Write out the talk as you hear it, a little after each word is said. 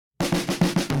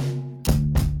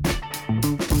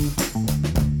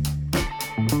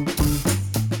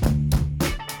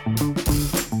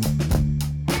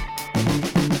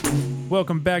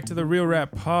Welcome back to the Real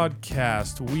Rap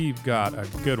Podcast. We've got a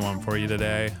good one for you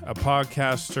today. A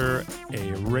podcaster,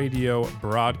 a radio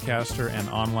broadcaster, and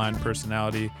online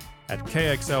personality at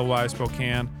KXLY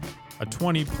Spokane, a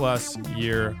 20-plus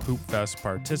year Hoopfest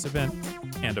participant,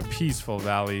 and a Peaceful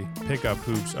Valley Pickup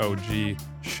Hoops OG,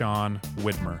 Sean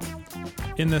Widmer.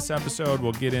 In this episode,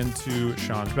 we'll get into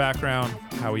Sean's background,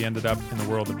 how he ended up in the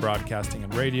world of broadcasting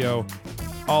and radio,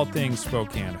 all things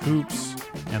Spokane hoops,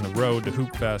 and the road to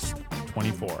Hoopfest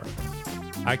 24.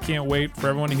 I can't wait for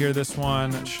everyone to hear this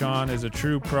one. Sean is a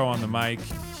true pro on the mic.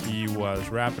 He was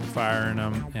rapid firing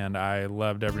them, and I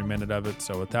loved every minute of it.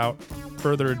 So without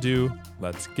further ado,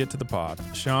 let's get to the pod.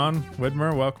 Sean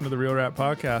Widmer, welcome to the Real Rap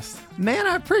Podcast. Man,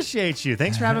 I appreciate you.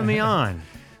 Thanks for having me on.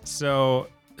 So,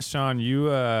 Sean, you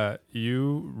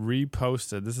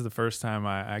reposted. This is the first time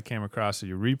I came across it.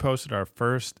 You reposted our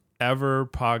first ever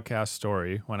podcast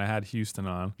story when I had Houston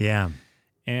on. Yeah.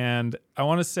 And I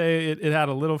want to say it had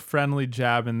a little friendly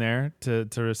jab in there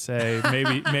to say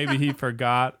maybe he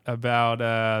forgot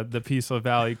about the Peaceful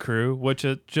Valley crew, which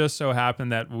it just so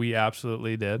happened that we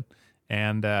absolutely did.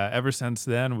 And ever since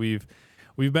then, we've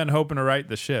been hoping to right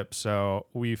the ship. So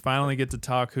we finally get to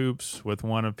talk hoops with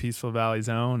one of Peaceful Valley's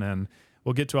own, and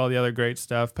we'll get to all the other great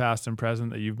stuff, past and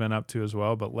present, that you've been up to as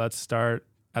well. But let's start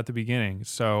at the beginning.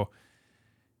 So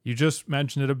you just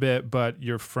mentioned it a bit, but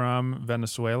you're from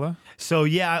Venezuela? So,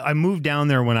 yeah, I moved down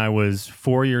there when I was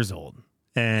 4 years old.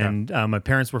 And my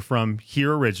parents were from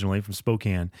here originally, from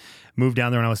Spokane. Moved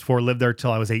down there when I was 4, lived there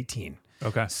till I was 18.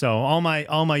 Okay. So all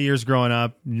my years growing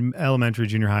up, elementary,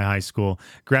 junior high, high school,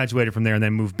 graduated from there and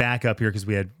then moved back up here because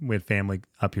we had family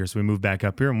up here. So we moved back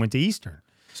up here and went to Eastern.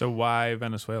 So why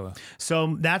Venezuela?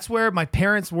 So that's where my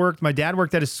parents worked. My dad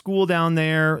worked at a school down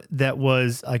there that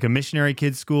was like a missionary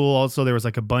kids school. Also, there was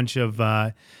like a bunch of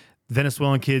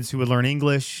Venezuelan kids who would learn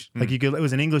English. Like it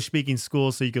was an English speaking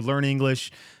school, so you could learn English,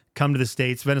 come to the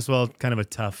States. Venezuela, kind of a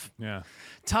tough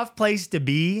place to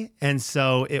be. And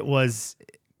so it was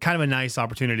kind of a nice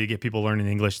opportunity to get people learning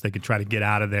English. They could try to get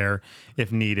out of there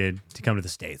if needed to come to the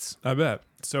States. I bet.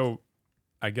 So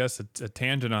I guess a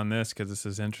tangent on this, because this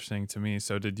is interesting to me.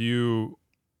 So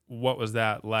what was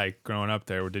that like growing up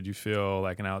there? Did you feel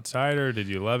like an outsider? Did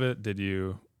you love it?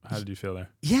 How did you feel there?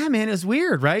 Yeah, man, it was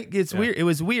weird, right? Weird. It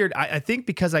was weird. I think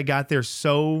because I got there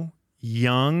so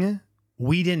young,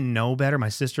 we didn't know better. My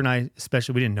sister and I,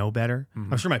 especially, we didn't know better.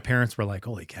 Mm-hmm. I'm sure my parents were like,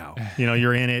 holy cow,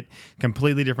 you're in it,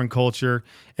 completely different culture.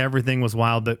 Everything was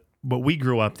wild, but we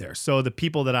grew up there. So the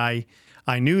people that I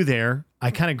knew there, I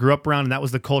kind of grew up around, and that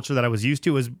was the culture that I was used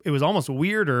to. It was almost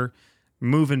weirder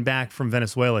moving back from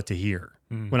Venezuela to here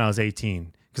when I was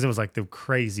 18, because it was like the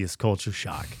craziest culture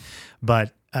shock.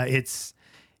 But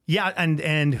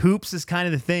and hoops is kind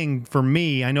of the thing for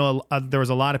me. I know there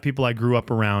was a lot of people I grew up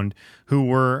around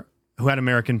who had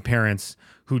American parents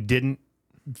who didn't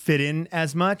fit in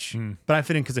as much, but I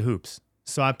fit in because of hoops.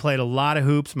 So I played a lot of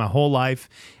hoops my whole life.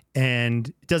 And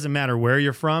it doesn't matter where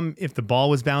you're from. If the ball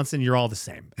was bouncing, you're all the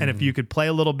same. And if you could play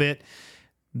a little bit,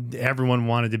 everyone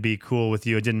wanted to be cool with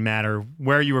you. It didn't matter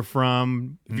where you were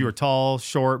from. If you were tall,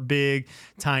 short, big,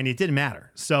 tiny, it didn't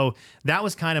matter. So that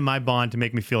was kind of my bond to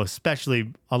make me feel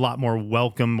especially a lot more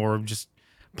welcome or just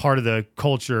part of the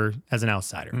culture as an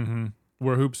outsider. Mm-hmm.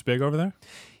 Were hoops big over there?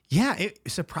 Yeah,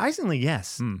 surprisingly,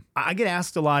 yes. I get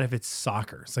asked a lot if it's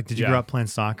soccer. It's like, did you grow up playing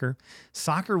soccer?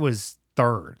 Soccer was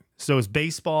third. So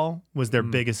baseball was their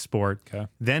biggest sport,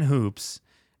 then hoops,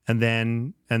 and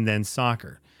then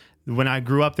soccer. When I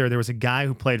grew up there was a guy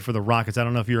who played for the Rockets. I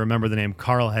don't know if you remember the name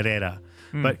Carl Herrera,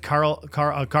 but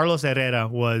Carlos Herrera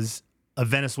was a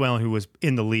Venezuelan who was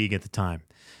in the league at the time.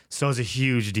 So it was a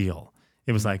huge deal.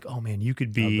 It was like, oh man, you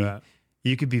could be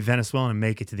Venezuelan and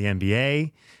make it to the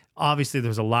NBA. Obviously, there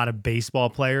was a lot of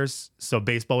baseball players, so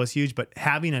baseball was huge, but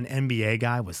having an NBA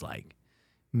guy was like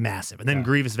massive. And then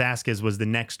Grievous Vasquez was the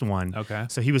next one. Okay.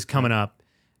 So he was coming up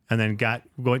and then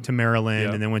going to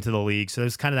Maryland and then went to the league. So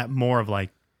there's kind of that more of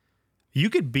like, you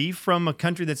could be from a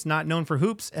country that's not known for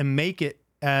hoops and make it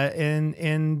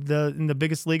in the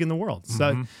biggest league in the world.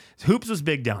 So hoops was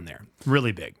big down there,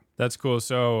 really big. That's cool.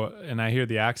 So, and I hear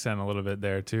the accent a little bit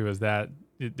there too. Is that,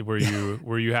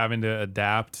 were you having to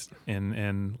adapt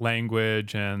in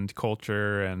language and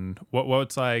culture, and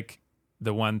what's like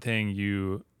the one thing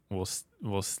you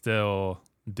will still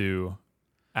do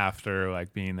after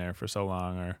like being there for so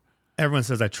long? Or everyone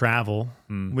says I travel.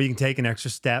 We can take an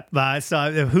extra step.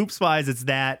 So hoops wise, it's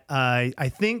that. I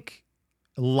think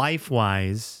life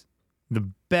wise, the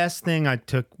best thing I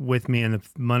took with me, and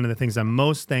one of the things I'm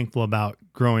most thankful about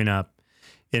growing up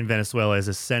in Venezuela, is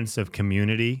a sense of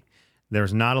community.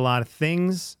 There's not a lot of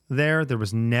things there. There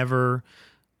was never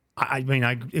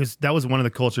that was one of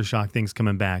the culture shock things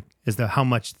coming back, is how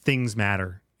much things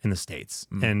matter in the States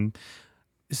and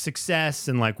success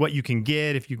and like what you can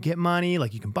get if you get money,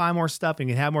 like you can buy more stuff and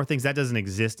you can have more things. That doesn't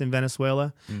exist in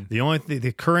Venezuela. The only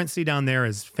the currency down there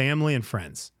is family and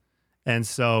friends. And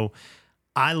so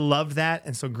I loved that.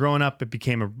 And so growing up,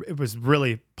 it was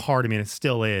really part of me, and it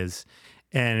still is.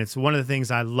 And it's one of the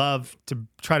things I love to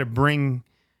try to bring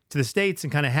to the States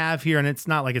and kind of have here. And it's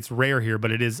not like it's rare here,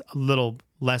 but it is a little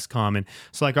less common.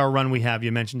 So like our run we have,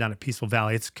 you mentioned down at Peaceful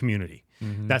Valley, it's community.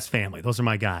 That's family. Those are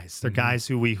my guys. They're guys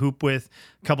who we hoop with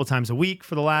a couple times a week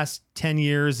for the last 10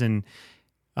 years. And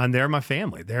they're my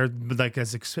family. They're like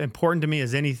as important to me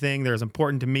as anything. They're as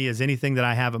important to me as anything that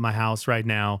I have at my house right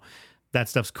now. That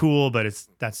stuff's cool, but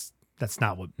that's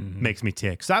not what makes me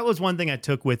tick. So that was one thing I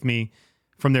took with me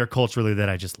from there culturally that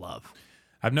I just love.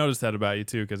 I've noticed that about you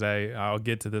too, because I'll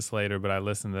get to this later, but I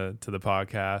listened to the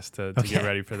podcast to get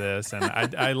ready for this, and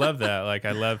I love that. Like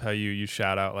I love how you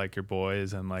shout out like your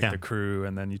boys and like the crew,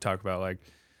 and then you talk about like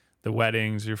the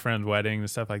weddings, your friend's wedding, and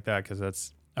stuff like that.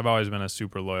 Because I've always been a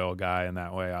super loyal guy in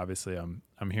that way. Obviously, I'm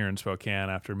here in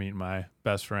Spokane after meeting my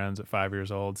best friends at 5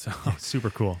 years old, so super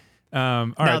cool.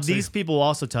 These people will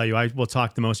also tell you I will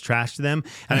talk the most trash to them.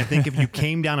 And I think if you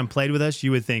came down and played with us,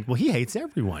 you would think, well, he hates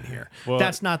everyone here. Well,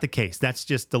 that's not the case. That's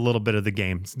just a little bit of the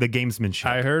gamesmanship.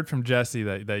 I heard from Jesse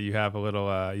that you have a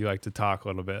little, you like to talk a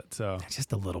little bit. So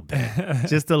just a little bit,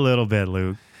 just a little bit,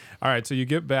 Luke. All right. So you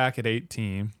get back at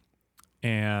 18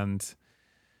 and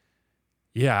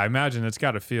yeah, I imagine it's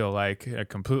got to feel like a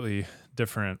completely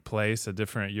different place,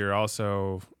 you're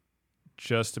also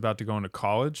just about to go into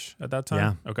college at that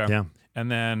time? Yeah. Okay. Yeah.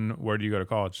 And then where do you go to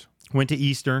college? Went to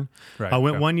Eastern. Right. I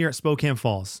went 1 year at Spokane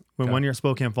Falls. Went 1 year at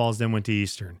Spokane Falls, then went to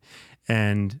Eastern.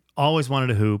 And always wanted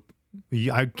to hoop.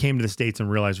 I came to the States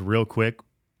and realized real quick,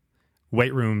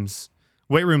 weight rooms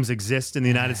exist in the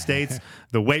United States.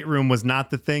 The weight room was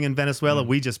not the thing in Venezuela.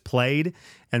 We just played.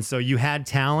 And so you had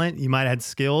talent, you might have had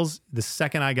skills. The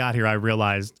second I got here, I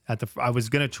realized I was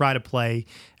going to try to play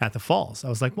at the Falls. I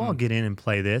was like, well, I'll get in and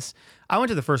play this. I went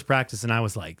to the first practice and I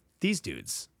was like, these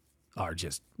dudes are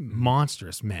just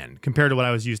monstrous men compared to what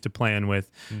I was used to playing with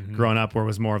growing up, where it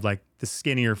was more of like the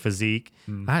skinnier physique.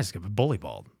 I just got bully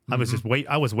balled. I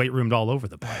was weight roomed all over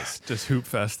the place. Just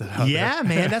Hoopfest out yeah, there.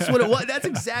 Man, that's what it was. That's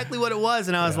exactly what it was.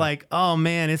 And I was like, oh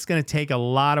man, it's going to take a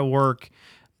lot of work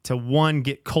to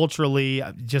get culturally.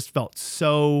 I just felt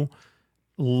so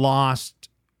lost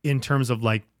in terms of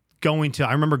like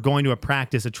I remember going to a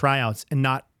practice at tryouts and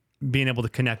not being able to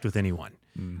connect with anyone.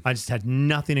 I just had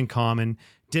nothing in common.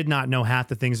 Did not know half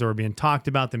the things that were being talked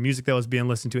about, the music that was being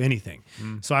listened to, anything.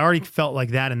 So I already felt like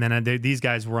that. And then these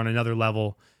guys were on another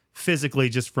level physically,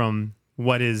 just from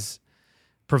what is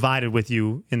provided with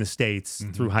you in the States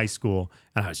through high school.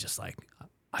 And I was just like,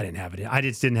 I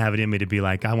just didn't have it in me to be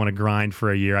like, I want to grind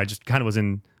for a year. I just kind of was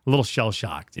a little shell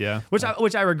shocked. Yeah. Which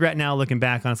I regret now looking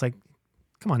back on. It's like,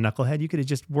 come on, knucklehead. You could have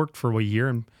just worked for a year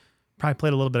and probably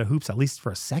played a little bit of hoops, at least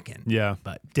for a second. Yeah.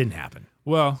 But didn't happen.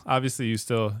 Well, obviously you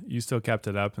still kept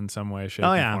it up in some way, shape,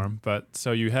 or form. But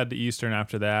so you head to Eastern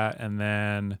after that, and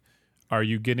then are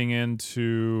you getting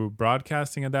into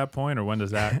broadcasting at that point, or when does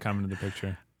that come into the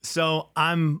picture? So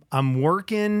I'm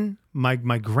working. My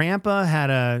grandpa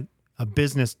had a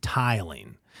business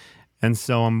tiling, and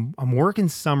so I'm working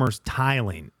summers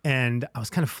tiling, and I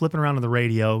was kind of flipping around on the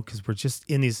radio because we're just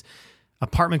in these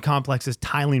apartment complexes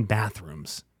tiling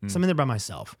bathrooms. So I'm in there by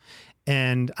myself.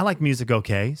 And I like music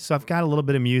okay, so I've got a little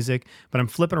bit of music, but I'm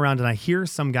flipping around and I hear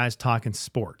some guys talking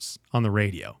sports on the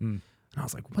radio. And I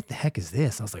was like, what the heck is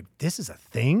this? I was like, this is a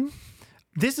thing?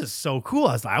 This is so cool.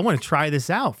 I was like, I want to try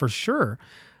this out for sure.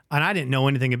 And I didn't know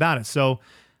anything about it. So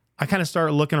I kind of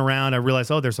started looking around. I realized,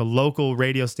 there's a local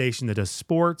radio station that does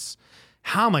sports.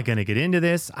 How am I going to get into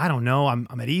this? I don't know. I'm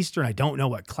at Eastern. I don't know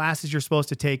what classes you're supposed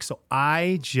to take. So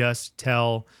I just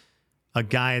tell a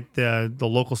guy at the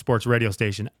local sports radio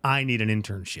station, I need an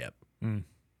internship. I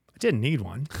didn't need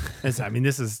one.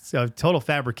 This is a total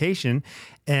fabrication.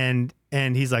 And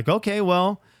he's like, okay,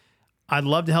 well, I'd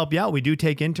love to help you out. We do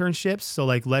take internships. So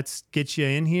like, let's get you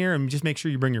in here and just make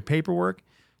sure you bring your paperwork.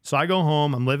 So I go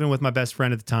home. I'm living with my best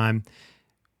friend at the time.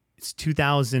 It's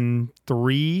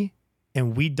 2003.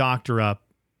 And we doctor up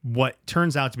what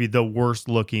turns out to be the worst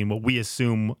looking, what we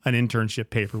assume an internship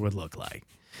paper would look like.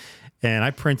 And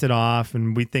I print it off,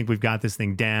 and we think we've got this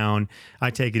thing down. I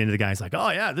take it into the guy. He's like,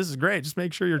 oh, yeah, this is great. Just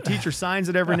make sure your teacher signs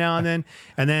it every now and then.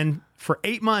 And then for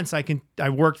 8 months, I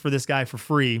worked for this guy for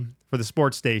free for the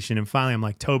sports station. And finally, I'm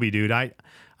like, Toby, dude, I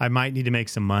might need to make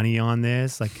some money on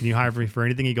this. Like, can you hire me for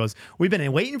anything? He goes, we've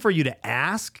been waiting for you to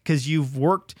ask because you've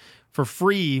worked for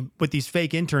free with these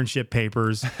fake internship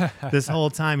papers this whole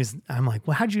time. I'm like,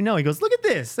 well, how'd you know? He goes, look at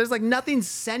this. There's like nothing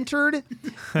centered.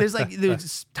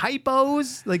 There's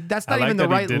typos. Like that's not even the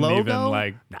right logo. He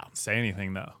didn't even say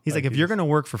anything though. He's like, if you're going to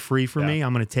work for free for me,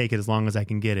 I'm going to take it as long as I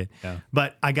can get it. Yeah.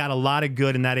 But I got a lot of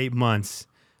good in that 8 months.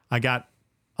 I got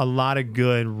a lot of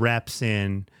good reps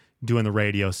in doing the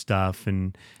radio stuff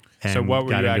and so what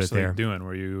were you actually doing?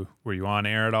 Were you on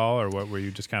air at all, or what were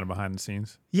you just kind of behind the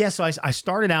scenes? Yeah, so I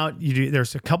started out.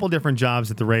 There's a couple different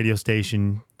jobs at the radio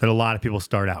station that a lot of people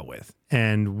start out with,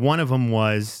 and one of them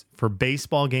was for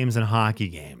baseball games and hockey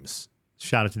games.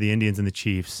 Shout out to the Indians and the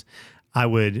Chiefs. I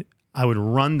would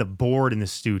run the board in the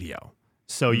studio.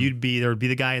 So there would be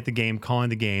the guy at the game calling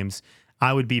the games.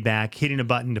 I would be back hitting a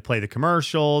button to play the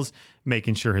commercials,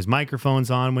 making sure his microphone's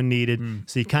on when needed.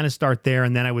 So you kind of start there,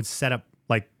 and then I would set up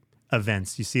like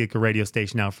events. You see like a radio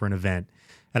station out for an event,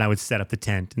 and I would set up the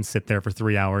tent and sit there for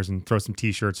 3 hours and throw some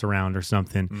T-shirts around or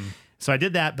something. So I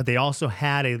did that, but they also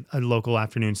had a local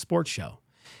afternoon sports show,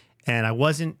 and I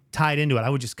wasn't tied into it. I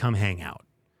would just come hang out.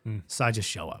 So I just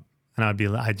show up, and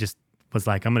I just was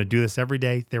like, I'm going to do this every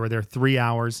day. They were there 3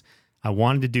 hours. I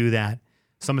wanted to do that.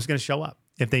 So I'm just going to show up.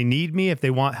 If they need me, if they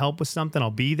want help with something,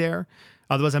 I'll be there.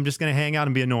 Otherwise, I'm just going to hang out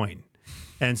and be annoying.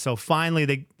 And so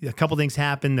finally, a couple things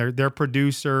happened. Their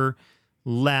producer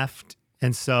left,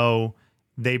 and so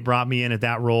they brought me in at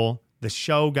that role. The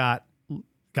show got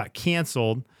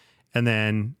canceled, and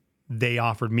then they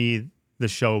offered me the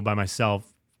show by myself,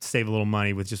 save a little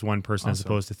money with just one person as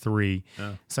opposed to three.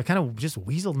 Yeah. So I kind of just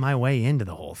weaseled my way into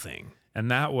the whole thing. And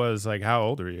that was like, how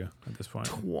old are you at this point?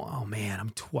 Oh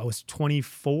man, I was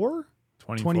 24.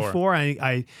 24.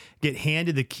 I get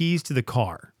handed the keys to the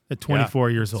car at 24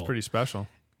 years old. It's pretty special.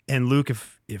 And Luke,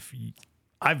 if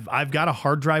I've got a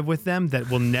hard drive with them that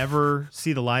will never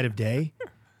see the light of day.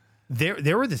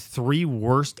 There were the 3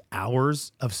 worst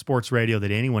hours of sports radio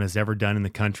that anyone has ever done in the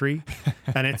country.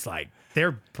 And it's like,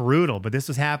 they're brutal, but this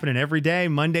was happening every day,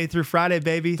 Monday through Friday,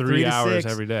 baby. 3 hours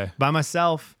 6, every day. By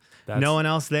myself. No one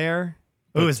else there.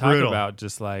 It was talk brutal. About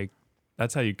just like,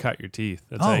 that's how you cut your teeth.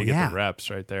 That's how you get the reps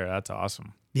right there. That's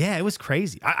awesome. Yeah, it was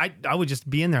crazy. I would just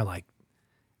be in there like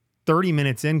 30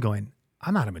 minutes in going,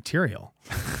 I'm out of material.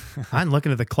 I'm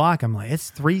looking at the clock. I'm like,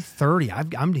 it's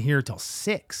 3:30. I'm here till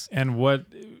 6. And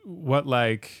what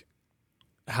like,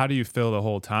 how do you feel the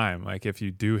whole time? Like if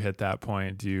you do hit that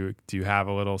point, do you have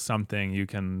a little something you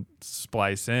can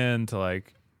splice in to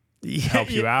like help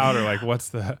you out, or like what's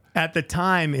the... At the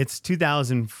time, it's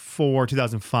 2004,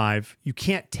 2005. You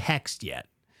can't text yet.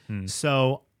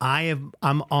 So I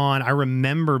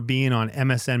remember being on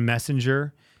MSN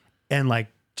Messenger and like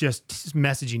just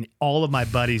messaging all of my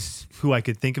buddies who I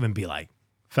could think of and be like,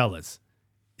 fellas,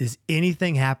 is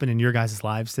anything happening in your guys'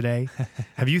 lives today?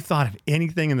 Have you thought of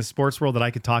anything in the sports world that I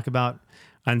could talk about?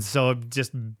 And so just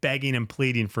begging and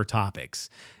pleading for topics.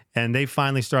 And they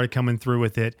finally started coming through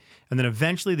with it. And then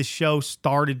eventually the show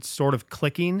started sort of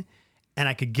clicking, and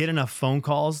I could get enough phone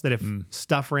calls that if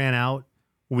stuff ran out,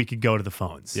 we could go to the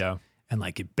phones. Yeah. And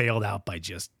like it bailed out by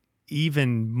just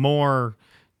even more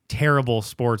terrible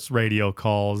sports radio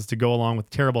calls to go along with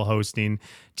terrible hosting.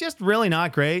 Just really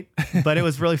not great, but it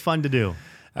was really fun to do.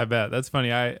 I bet. That's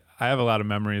funny. I have a lot of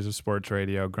memories of sports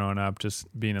radio growing up, just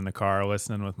being in the car,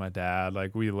 listening with my dad.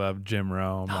 Like we loved Jim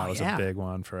Rome. That was a big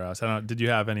one for us. Did you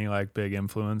have any like big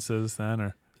influences then,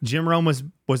 or? Jim Rome was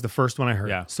the first one I heard.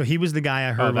 Yeah. So he was the guy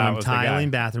I heard when I'm tiling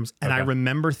bathrooms. And I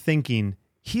remember thinking,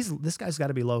 this guy's got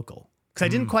to be local. Because I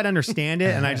didn't quite understand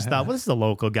it. And I just thought, well, this is a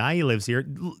local guy. He lives here.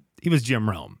 He was Jim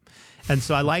Rome. And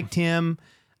so I liked him.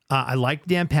 I liked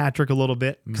Dan Patrick a little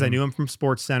bit because I knew him from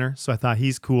Sports Center. So I thought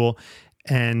he's cool.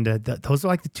 And those are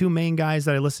like the 2 main guys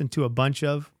that I listened to a bunch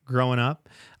of growing up.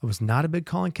 I was not a big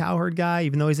Colin Cowherd guy,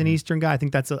 even though he's an Eastern guy. I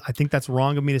think that's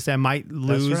wrong of me to say. I might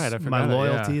lose my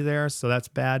loyalty there, so that's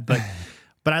bad. But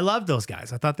I loved those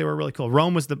guys. I thought they were really cool.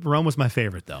 Rome was my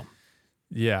favorite though.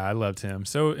 Yeah, I loved him.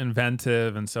 So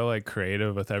inventive and so like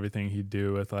creative with everything he'd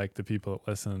do with like the people that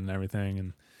listen and everything.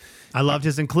 And I loved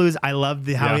his includes. I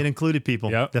loved how he included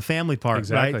people. Yep. The family part,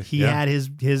 right? He had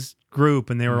his group,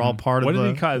 and they were all part of what the. What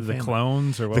did he call it? The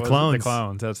clones, or what the was clones? It? The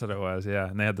clones. That's what it was. Yeah,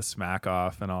 and they had the smack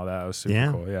off and all that. It was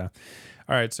super cool. Yeah.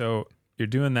 All right, so you're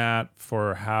doing that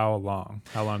for how long?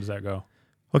 How long does that go?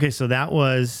 Okay, so that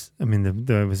was. I mean,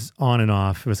 it was on and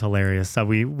off. It was hilarious. So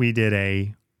we did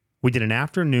an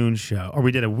afternoon show, or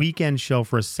we did a weekend show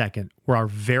for a second, where our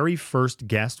very first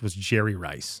guest was Jerry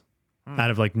Rice, out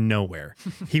of like nowhere.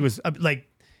 He was like,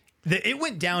 it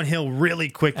went downhill really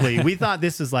quickly. We thought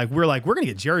this is like, we're going to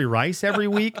get Jerry Rice every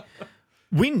week.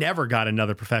 We never got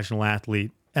another professional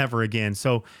athlete ever again.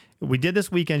 So we did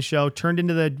this weekend show, turned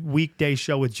into the weekday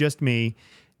show with just me,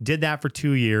 Did that for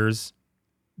 2 years.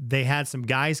 They had some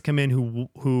guys come in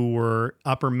who were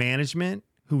upper management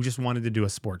who just wanted to do a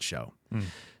sports show.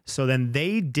 So then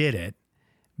they did it,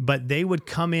 but they would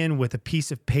come in with a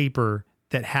piece of paper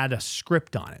that had a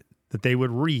script on it that they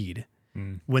would read.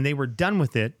 When they were done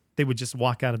with it, they would just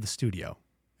walk out of the studio.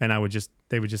 And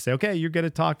they would just say, okay, you're going to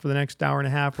talk for the next hour and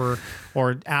a half or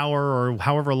hour or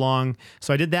however long.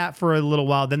 So I did that for a little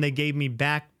while. Then they gave me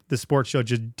back the sports show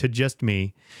to just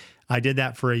me. I did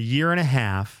that for a year and a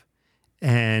half.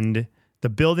 And the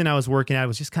building I was working at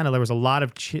was just kind of, there was a lot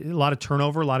of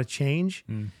turnover, a lot of change.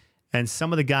 And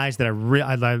some of the guys that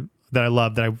I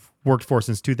loved, that I've worked for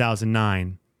since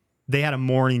 2009, they had a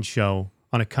morning show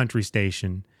on a country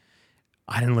station.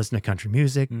 I didn't listen to country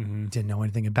music, didn't know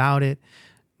anything about it.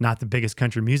 Not the biggest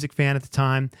country music fan at the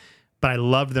time, but I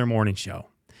loved their morning show.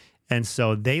 And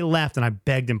so they left, and I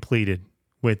begged and pleaded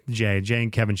with Jay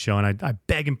and Kevin's show. And I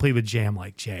begged and pleaded with Jay. I'm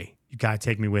like, Jay, you got to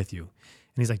take me with you.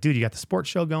 And he's like, dude, you got the sports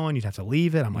show going. You'd have to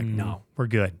leave it. I'm like, no, we're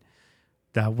good.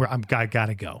 I got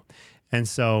to go. And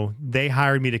so they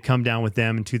hired me to come down with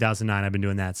them in 2009. I've been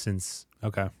doing that since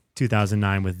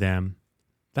 2009 with them.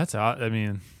 That's, I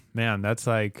mean, man, that's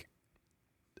like,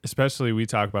 especially we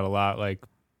talk about a lot, like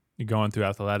going through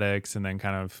athletics and then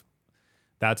kind of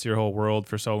that's your whole world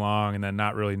for so long and then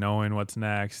not really knowing what's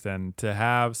next. And to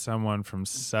have someone from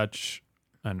such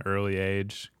an early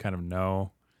age kind of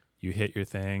know you hit your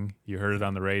thing, you heard it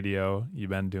on the radio, you've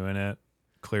been doing it,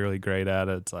 clearly great at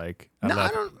it. It's like,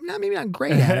 maybe not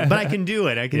great at it, but I can do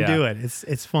it. I can do it.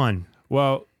 It's fun.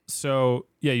 Well, so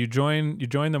yeah, you join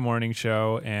the morning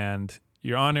show and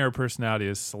your on-air personality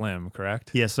is Slim,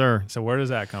 correct? Yes, sir. So where does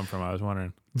that come from? I was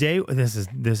wondering. This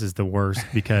is the worst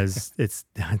because it's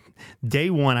day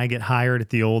one. I get hired at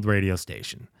the old radio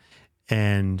station,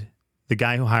 and the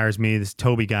guy who hires me, this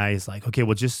Toby guy, is like, okay,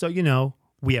 well, just so you know,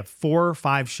 we have 4 or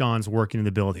 5 Seans working in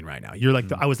the building right now. You're like,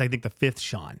 I think the 5th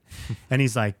Sean, and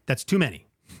he's like, that's too many.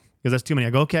 Because that's too many. I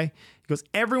go, okay. He goes,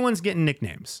 everyone's getting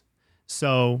nicknames.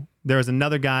 So there's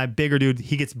another guy, bigger dude.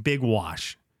 He gets Big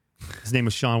Wash. His name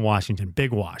was Sean Washington,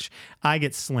 Big Wash. I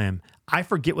get Slim. I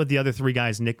forget what the other 3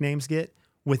 guys' nicknames get.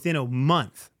 Within a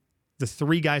month, the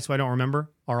 3 guys who I don't remember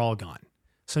are all gone.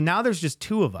 So now there's just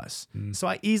 2 of us. So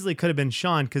I easily could have been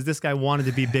Sean because this guy wanted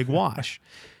to be Big Wash.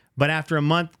 But after a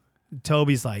month,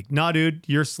 Toby's like, no, dude,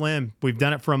 you're Slim. We've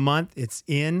done it for a month. It's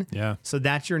in. Yeah. So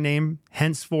that's your name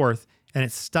henceforth. And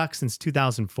it's stuck since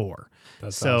 2004.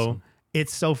 That's so awesome.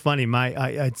 It's so funny.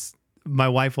 My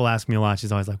wife will ask me a lot.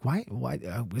 She's always like, why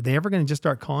are they ever going to just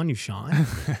start calling you Sean?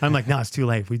 I'm like, no, it's too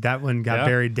late. That one got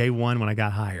buried day one when I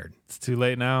got hired. It's too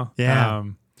late now. Yeah.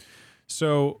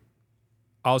 So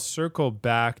I'll circle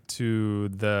back to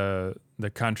the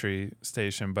country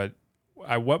station, but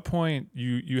at what point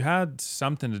you had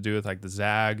something to do with like the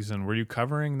Zags, and were you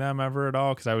covering them ever at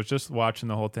all? Because I was just watching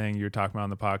the whole thing you were talking about on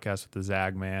the podcast with the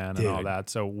Zagman and all that.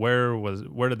 So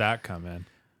where did that come in?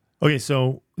 Okay,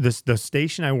 so the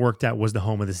station I worked at was the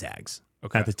home of the Zags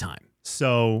at the time.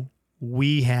 So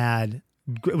it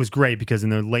was great because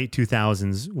in the late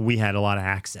 2000s, we had a lot of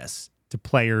access to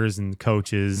players and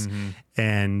coaches.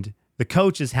 And the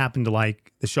coaches happened to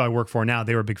like the show I work for now.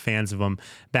 They were big fans of them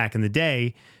back in the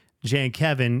day. Jay and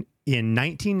Kevin, in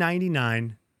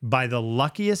 1999, by the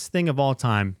luckiest thing of all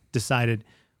time, decided,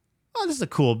 oh, this is a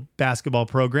cool basketball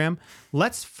program.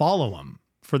 Let's follow them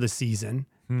for the season.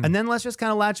 And then let's just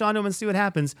kind of latch onto them and see what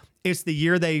happens. It's the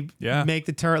year they make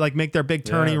their big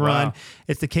tourney run. Wow.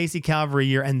 It's the Casey Calvary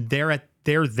year, and they're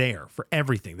there for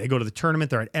everything. They go to the tournament.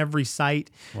 They're at every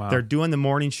site. Wow. They're doing the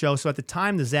morning show. So at the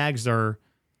time, the Zags are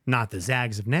not the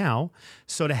Zags of now.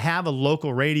 So to have a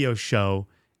local radio show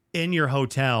in your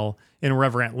hotel in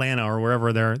wherever Atlanta or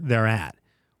wherever they're at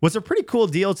was a pretty cool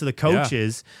deal to the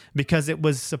coaches because it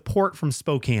was support from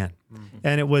Spokane,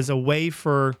 and it was a way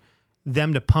for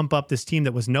them to pump up this team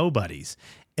that was nobodies.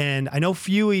 And I know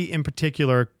Fuey in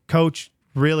particular, coach,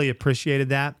 really appreciated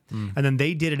that. And then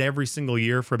they did it every single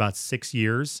year for about 6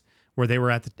 years, where they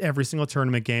were at every single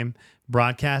tournament game,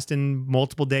 broadcasting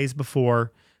multiple days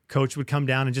before. Coach would come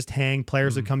down and just hang.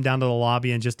 Players would come down to the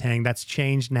lobby and just hang. That's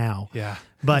changed now. Yeah.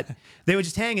 But they would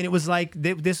just hang, and it was like,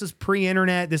 this is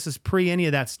pre-internet. This is pre any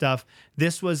of that stuff.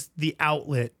 This was the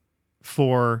outlet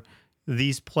for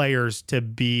these players to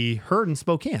be heard in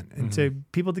Spokane and to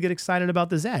people to get excited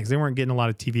about the Zags. They weren't getting a lot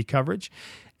of TV coverage.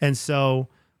 And so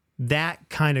that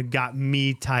kind of got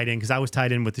me tied in because I was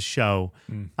tied in with the show.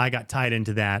 I got tied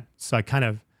into that. So I kind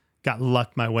of got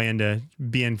lucked my way into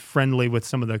being friendly with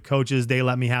some of the coaches. They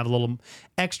let me have a little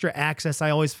extra access,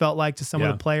 I always felt like, to some of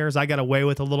the players. I got away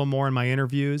with a little more in my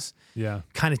interviews. Yeah.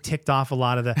 Kind of ticked off a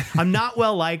lot of the... I'm not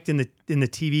well liked in the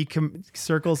TV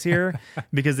circles here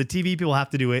because the TV people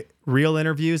have to do real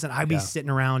interviews, and I'd be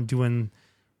sitting around doing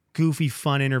goofy,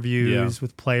 fun interviews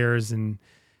with players, and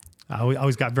I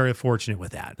always got very fortunate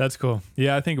with that. That's cool.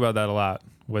 Yeah, I think about that a lot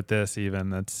with this even.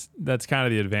 That's kind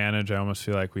of the advantage I almost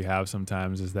feel like we have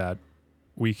sometimes, is that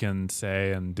we can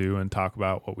say and do and talk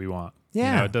about what we want.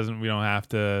 Yeah. We don't have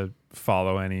to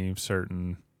follow any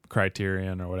certain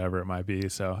criterion or whatever it might be.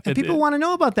 So and people want to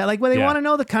know about that. Like, they want to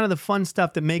know the kind of the fun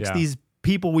stuff that makes these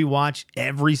people we watch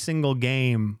every single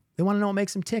game. They want to know what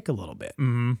makes them tick a little bit.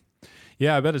 Mm-hmm.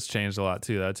 Yeah, I bet it's changed a lot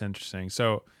too. That's interesting.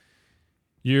 So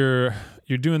you're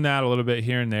doing that a little bit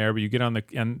here and there, but you get on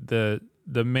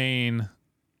the main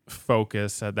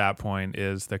focus at that point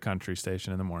is the country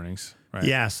station in the mornings, right?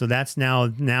 Yeah, so that's now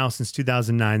since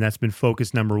 2009, that's been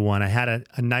focus number one. I had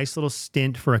a nice little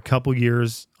stint for a couple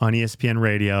years on ESPN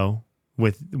radio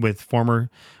with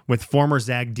former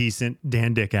Zag Decent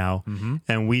Dan Dickow,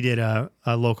 and we did a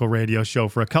local radio show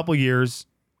for a couple years.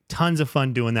 Tons of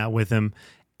fun doing that with him.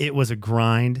 It was a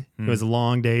grind. It was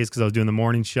long days because I was doing the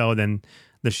morning show, then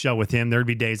the show with him. There'd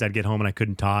be days I'd get home and I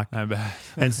couldn't talk. I bet.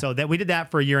 And so we did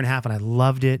that for a year and a half, and I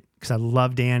loved it because I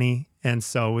love Danny. And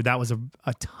so that was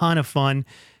a ton of fun.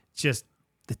 Just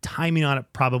the timing on it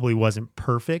probably wasn't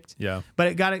perfect. Yeah. But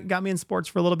it got me in sports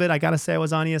for a little bit. I got to say I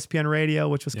was on ESPN radio,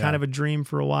 which was kind of a dream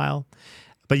for a while.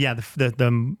 But yeah,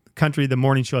 the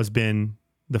morning show has been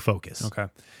the focus. Okay.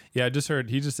 Yeah, I just heard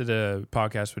he just did a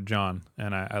podcast with John,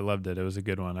 and I loved it. It was a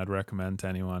good one. I'd recommend to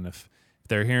anyone if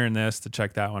they're hearing this to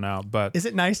check that one out. But is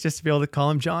it nice just to be able to call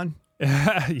him John?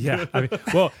 Yeah.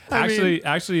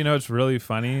 Actually, what's really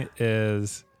funny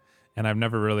is, and I've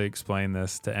never really explained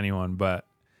this to anyone, but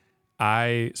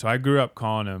I grew up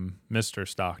calling him Mr.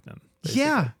 Stockton. Basically.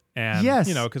 Yeah. And,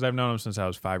 because I've known him since I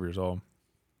was 5 years old.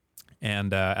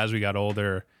 And as we got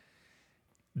older,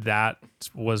 that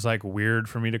was like weird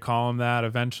for me to call him that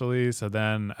eventually. So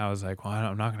then I was like, well,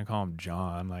 I'm not going to call him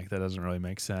John. Like, that doesn't really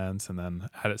make sense. And then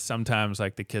sometimes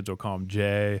like the kids will call him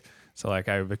Jay. So like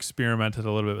I've experimented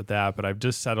a little bit with that, but I've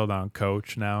just settled on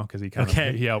Coach now because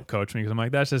he helped coach me, because I'm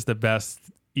like, that's just the best,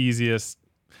 easiest,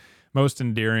 most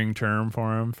endearing term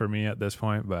for me at this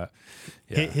point. But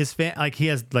yeah. He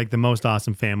has like the most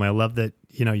awesome family. I love that,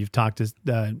 you've talked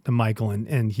to Michael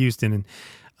and Houston,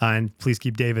 and please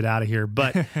keep David out of here.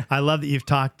 But I love that you've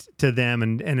talked to them,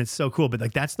 and it's so cool. But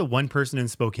like, that's the one person in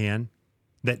Spokane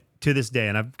that to this day,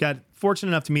 and I've got fortunate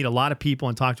enough to meet a lot of people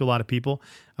and talk to a lot of people.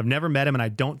 I've never met him, and I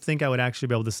don't think I would actually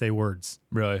be able to say words.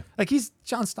 Really? Like, he's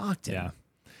John Stockton. Yeah.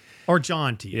 Or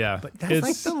John to you. Yeah. But that's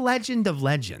like the legend of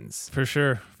legends. For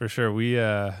sure.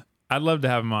 I'd love to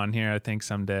have him on here. I think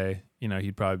someday,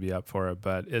 he'd probably be up for it,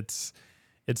 but it's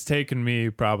taken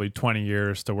me probably 20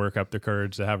 years to work up the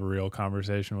courage to have a real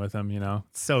conversation with him,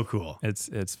 So cool.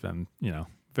 It's been,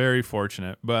 very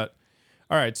fortunate. But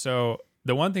all right, so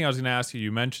the one thing I was going to ask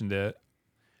you mentioned it.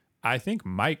 I think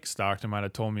Mike Stockton might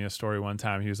have told me a story one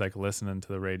time. He was like listening to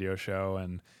the radio show,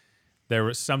 and there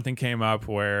was something came up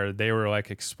where they were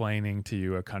like explaining to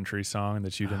you a country song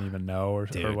that you didn't even know or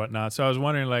whatnot. So I was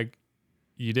wondering, like,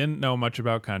 you didn't know much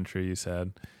about country, you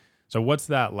said. So what's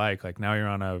that like? Like, now you're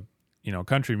on a,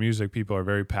 country music. People are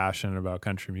very passionate about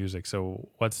country music. So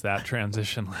what's that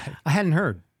transition like? I hadn't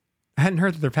heard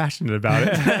that they're passionate about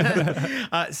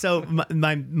it. So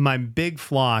my big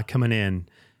flaw coming in,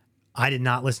 I did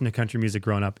not listen to country music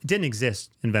growing up. It didn't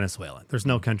exist in Venezuela. There's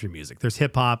no country music. There's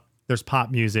hip hop, there's pop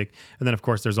music, and then of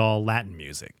course there's all Latin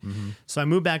music. Mm-hmm. So I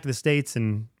moved back to the States,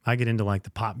 and I get into like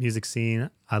the pop music scene.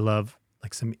 I love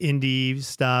like some indie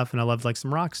stuff, and I love like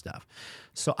some rock stuff.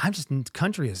 So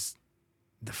country is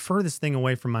the furthest thing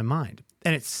away from my mind.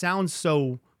 And it sounds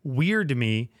so weird to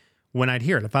me when I'd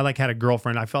hear it. If I like had a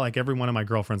girlfriend, I felt like every one of my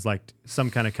girlfriends liked some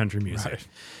kind of country music. Right.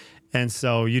 And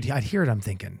so I'd hear it, I'm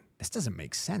thinking, this doesn't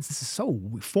make sense. This is so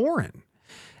foreign.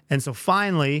 And so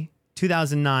finally,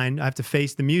 2009, I have to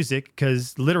face the music,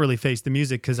 because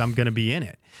I'm going to be in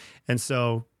it. And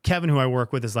so Kevin, who I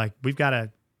work with, is like, you've got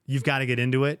to get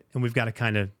into it, and we've got to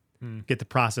kind of get the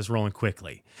process rolling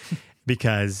quickly.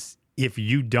 Because if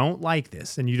you don't like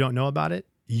this and you don't know about it,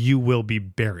 you will be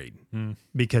buried,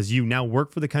 because you now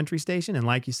work for the country station. And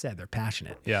like you said, they're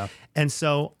passionate. Yeah. And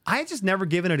so I had just never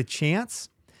given it a chance.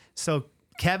 So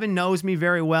Kevin knows me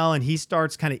very well, and he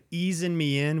starts kind of easing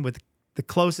me in with the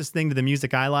closest thing to the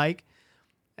music I like.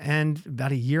 And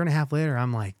about a year and a half later,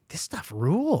 I'm like, this stuff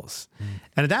rules.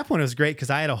 And at that point, it was great because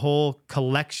I had a whole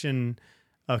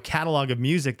catalog of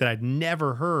music that I'd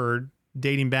never heard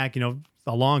dating back, a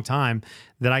long time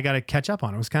that I got to catch up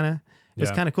on. It was kind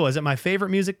of cool. Is it my favorite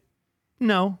music?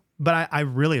 No, but I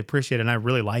really appreciate it and I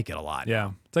really like it a lot.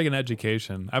 Yeah, it's like an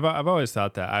education. I've always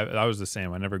thought that. I was the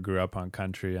same. I never grew up on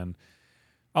country, and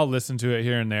I'll listen to it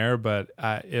here and there. But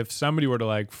if somebody were to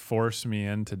like force me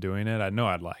into doing it, I know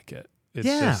I'd like it. It's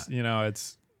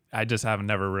just I just have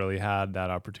never really had that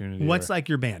opportunity. What's like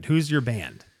your band? Who's your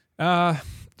band?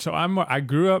 So I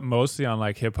grew up mostly on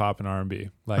like hip hop and R&B.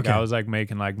 Like I was like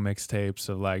making like mixtapes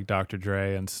of like Dr.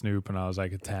 Dre and Snoop when I was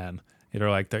like a 10.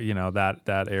 Like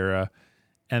that era.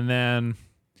 And then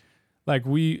like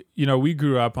we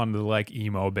grew up on the like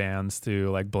emo bands too,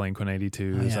 like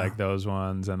Blink-182s, like those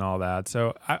ones and all that.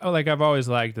 So I've always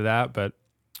liked that, but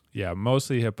yeah,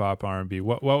 mostly hip hop, R&B.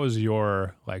 What was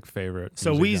your like favorite?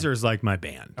 So Weezer's like my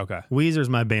band. Okay. Weezer's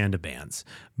my band of bands.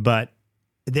 But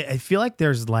I feel like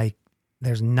there's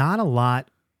not a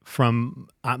lot from,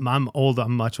 I'm old,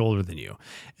 I'm much older than you.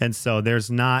 And so there's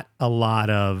not a lot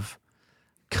of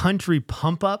country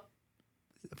pump up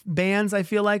bands, I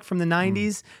feel like, from the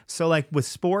 90s. So like with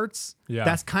sports,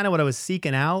 that's kind of what I was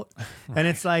seeking out. Right. And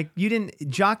it's like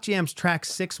Jock Jam's track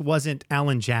 6 wasn't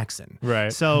Alan Jackson.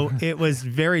 Right. So it was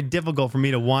very difficult for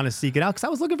me to want to seek it out because I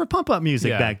was looking for pump up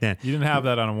music back then. You didn't have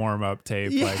that on a warm up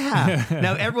tape. Yeah.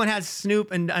 Now everyone has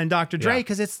Snoop and Dr. Dre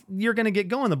because you're going to get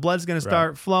going. The blood's going to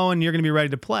start flowing. You're going to be ready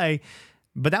to play.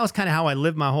 But that was kind of how I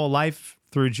lived my whole life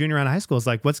through junior and high school. It's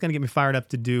like, what's going to get me fired up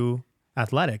to do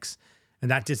athletics? And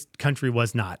that just country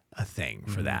was not a thing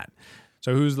for that.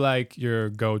 So who's like your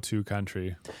go-to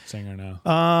country singer now?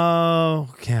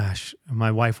 Oh gosh, my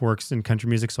wife works in country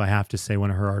music, so I have to say one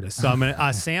of her artists. So I'm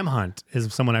gonna, Sam Hunt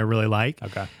is someone I really like.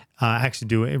 Okay, I actually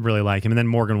do really like him. And then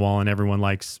Morgan Wallen, everyone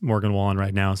likes Morgan Wallen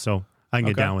right now, so I can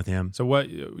get down with him. So what?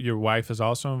 Your wife is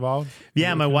also involved?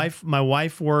 Yeah, my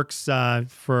wife works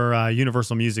for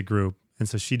Universal Music Group. And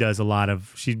so she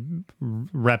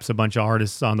reps a bunch of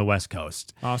artists on the West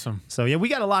Coast. Awesome. So yeah, we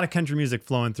got a lot of country music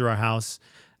flowing through our house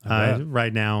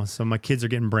right now. So my kids are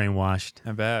getting brainwashed.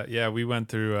 I bet. Yeah, we went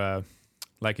through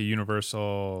like a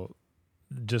Universal,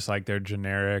 just like their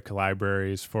generic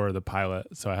libraries for the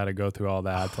pilot. So I had to go through all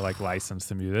that to like license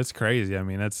the music. It's crazy. I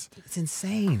mean, it's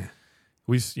insane.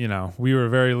 We were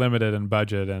very limited in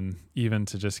budget, and even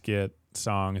to just get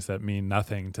songs that mean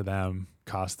nothing to them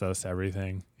cost us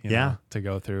everything. To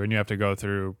go through, and you have to go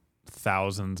through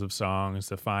thousands of songs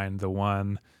to find the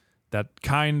one that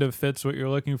kind of fits what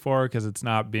you're looking for, because it's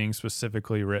not being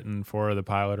specifically written for the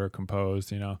pilot or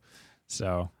composed,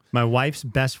 So my wife's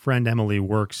best friend Emily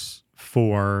works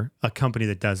for a company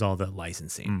that does all the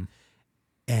licensing,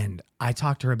 and I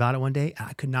talked to her about it one day, and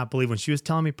I could not believe when she was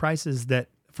telling me prices that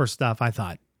for stuff. I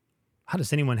thought, how do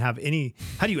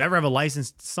you ever have a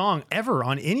licensed song ever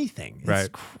on anything? It's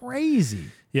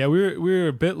crazy. Yeah, we were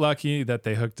a bit lucky that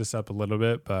they hooked us up a little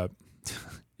bit, but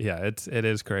yeah, it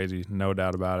is crazy, no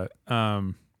doubt about it.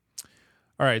 All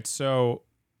right, so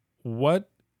what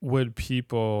would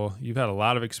people? You've had a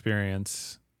lot of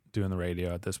experience doing the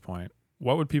radio at this point.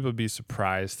 What would people be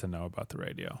surprised to know about the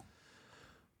radio?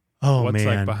 Oh, what's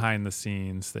man. like behind the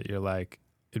scenes that you're like,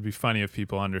 it'd be funny if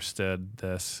people understood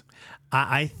this.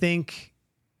 I think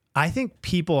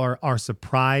people are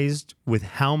surprised with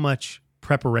how much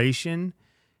preparation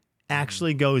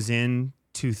actually goes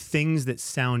into things that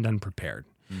sound unprepared.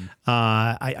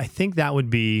 I think one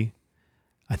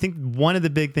of the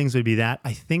big things would be that.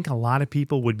 I think a lot of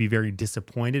people would be very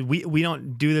disappointed. We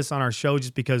don't do this on our show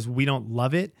just because we don't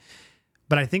love it,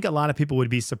 but I think a lot of people would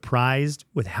be surprised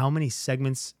with how many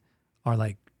segments are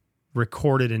like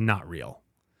recorded and not real.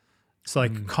 So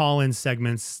like call-in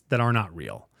segments that are not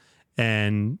real.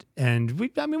 And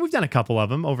we've done a couple of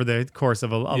them over the course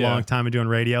of a long time of doing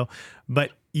radio,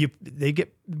 but you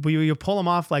pull them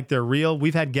off like they're real.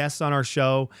 We've had guests on our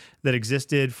show that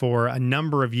existed for a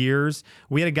number of years.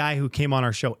 We had a guy who came on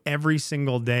our show every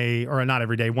single day, or not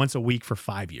every day, once a week for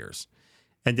 5 years,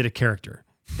 and did a character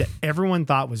that everyone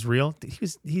thought was real.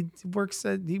 He works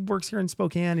here in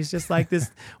Spokane. He's just like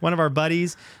this, one of our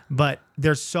buddies. But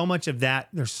there's so much of that.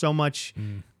 There's so much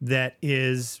that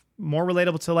is more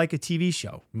relatable to like a TV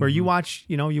show where you watch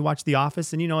The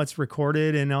Office and it's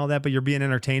recorded and all that, but you're being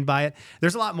entertained by it.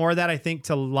 There's a lot more of that, I think,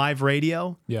 to live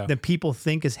radio that people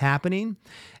think is happening.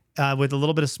 With a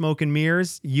little bit of smoke and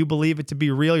mirrors, you believe it to be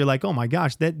real. You're like, oh my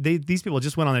gosh, these people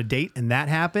just went on a date and that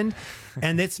happened.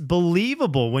 And it's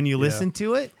believable when you listen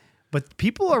to it. But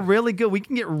people are really good. We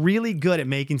can get really good at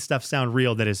making stuff sound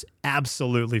real that is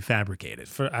absolutely fabricated.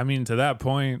 To that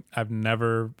point, I've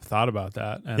never thought about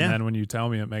that. And then when you tell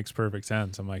me, it makes perfect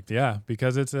sense. I'm like, yeah,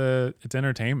 because it's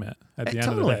entertainment at the end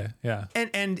of the day. Yeah.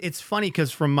 And it's funny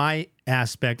because from my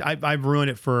aspect, I've ruined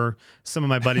it for some of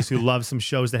my buddies who love some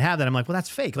shows that have that. I'm like, well, that's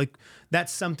fake. Like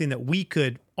that's something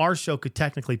that our show could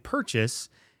technically purchase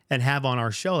and have on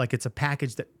our show. Like it's a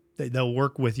package that they'll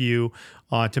work with you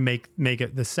to make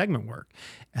the segment work.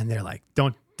 And they're like,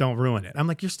 don't ruin it. I'm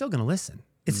like, you're still going to listen.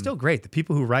 It's still great. The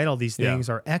people who write all these things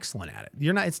are excellent at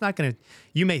it.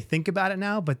 You may think about it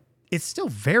now, but it's still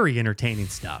very entertaining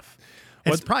stuff.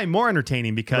 It's probably more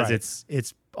entertaining because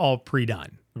it's all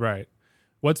pre-done. Right.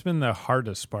 What's been the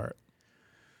hardest part?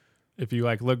 If you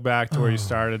look back to where you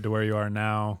started to where you are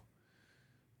now.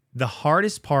 The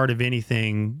hardest part of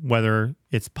anything, whether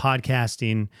it's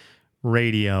podcasting,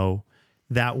 radio,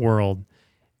 that world,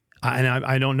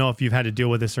 I don't know if you've had to deal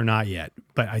with this or not yet,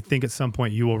 but I think at some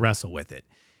point you will wrestle with it.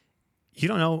 You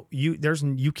don't know,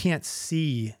 you can't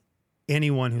see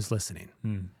anyone who's listening.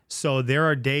 So there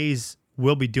are days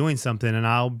we'll be doing something and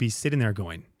I'll be sitting there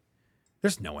going,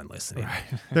 there's no one listening. Right.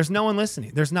 There's no one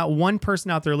listening. There's not one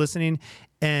person out there listening.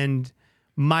 And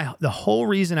the whole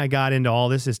reason I got into all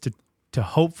this is to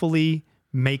hopefully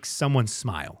make someone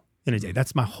smile in a day.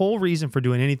 That's my whole reason for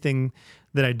doing anything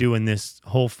that I do in this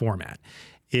whole format,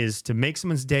 is to make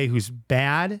someone's day who's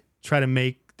bad, try to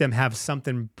make them have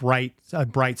something bright, a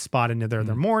bright spot into their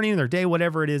morning, their day,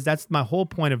 whatever it is. That's my whole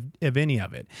point of any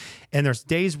of it. And there's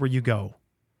days where you go,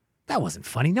 that wasn't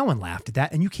funny. No one laughed at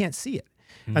that. And you can't see it.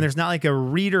 And there's not like a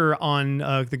reader on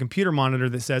the computer monitor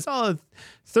that says,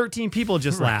 13 people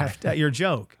just laughed at your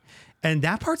joke. And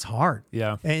that part's hard.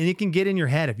 Yeah. And it can get in your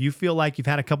head. If you feel like you've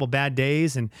had a couple bad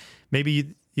days and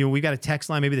maybe we got a text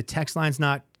line, maybe the text line's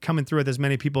not coming through with as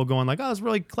many people going like, it's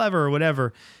really clever or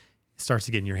whatever. It starts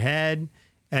to get in your head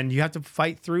and you have to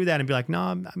fight through that and be like, no,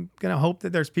 I'm going to hope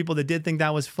that there's people that did think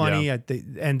that was funny. Yeah.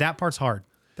 And that part's hard.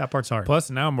 That part's hard.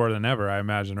 Plus now more than ever, I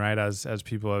imagine, right? As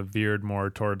people have veered more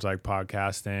towards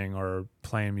podcasting or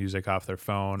playing music off their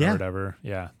phone or whatever.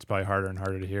 Yeah. It's probably harder and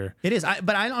harder to hear. It is.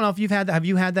 But I don't know if have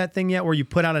you had that thing yet where you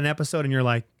put out an episode and you're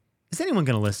like, is anyone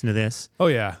going to listen to this? Oh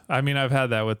yeah. I've had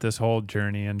that with this whole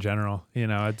journey in general,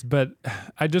 but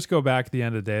I just go back at the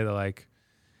end of the day to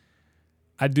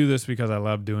I do this because I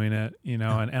love doing it,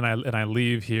 and I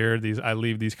leave here I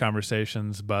leave these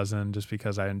conversations buzzing just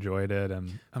because I enjoyed it,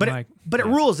 and it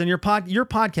rules. And your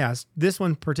podcast, this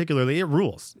one particularly, it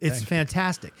rules. It's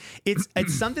fantastic. It's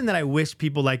something that I wish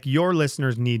people like your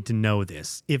listeners need to know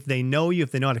this. If they know you, if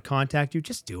they know how to contact you,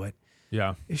 just do it.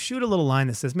 Yeah. Shoot a little line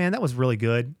that says, man, that was really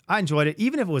good. I enjoyed it.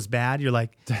 Even if it was bad, you're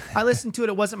like, I listened to it.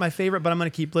 It wasn't my favorite, but I'm going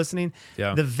to keep listening.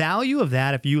 Yeah. The value of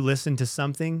that, if you listen to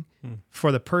something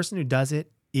for the person who does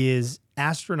it, is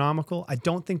astronomical. I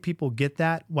don't think people get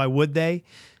that. Why would they?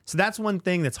 So that's one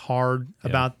thing that's hard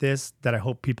about this that I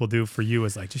hope people do for you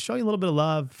is just show you a little bit of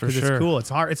love. For sure. It's cool. It's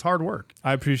hard. It's hard work.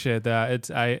 I appreciate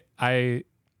that.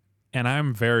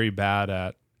 I'm very bad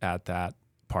at that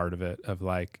part of it of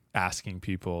asking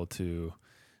people to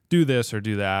do this or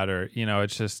do that, or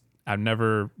it's just I've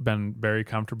never been very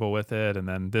comfortable with it, and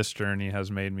then this journey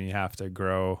has made me have to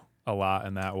grow a lot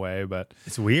in that way. But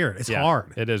it's weird. It's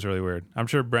hard. It is really weird. I'm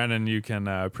sure Brennan, you can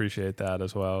appreciate that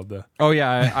as well.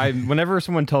 I whenever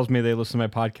someone tells me they listen to my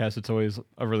podcast, it's always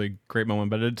a really great moment,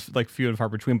 but it's few and far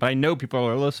between. But I know people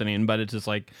are listening, but it's just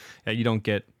you don't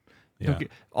get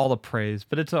all the praise,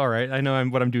 but it's all right. I know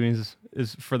what I'm doing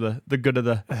is for the good of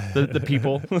the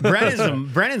people.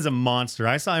 Brennan's a monster.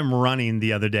 I saw him running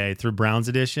the other day through Browns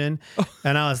Edition,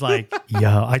 and I was like,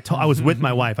 I was with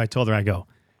my wife. I told her, I go,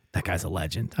 that guy's a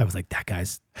legend. I was like, that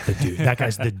guy's the dude. That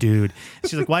guy's the dude.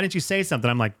 She's like, why didn't you say something?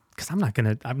 I'm like, because I'm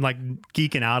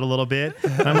geeking out a little bit.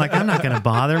 And I'm like, I'm not going to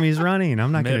bother him. He's running.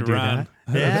 I'm not going to do that.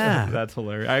 Yeah. That's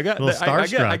hilarious. I get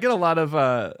a lot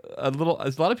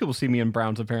of people see me in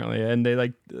Browns apparently. And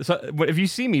they so if you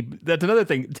see me, that's another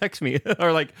thing. Text me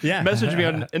or message me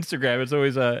on Instagram.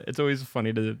 It's always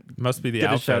funny to. Must be the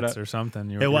outfits or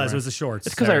something. It was the shorts.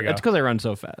 It's because I run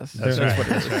so fast. That's what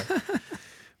it is.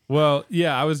 Well,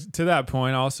 yeah, I was to that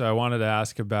point also. I wanted to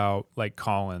ask about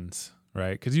call-ins,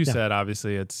 right? Because you said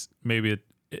obviously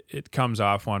it comes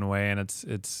off one way and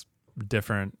it's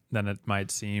different than it might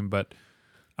seem, but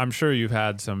I'm sure you've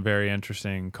had some very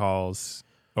interesting calls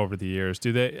over the years.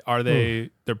 They're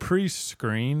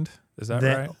pre-screened? Is that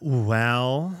right?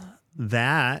 Well,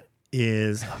 that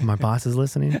is my boss is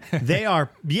listening. They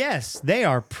are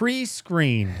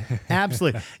pre-screened.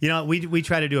 Absolutely. We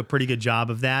try to do a pretty good job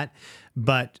of that,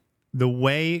 but the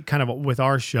way kind of with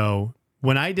our show,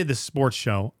 When I did the sports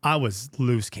show, I was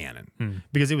loose cannon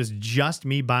because it was just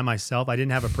me by myself. I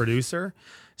didn't have a producer.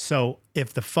 So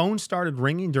if the phone started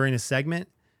ringing during a segment,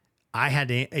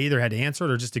 I either had to answer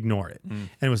it or just ignore it. And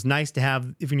it was nice to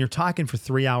have, if you're talking for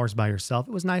 3 hours by yourself,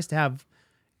 it was nice to have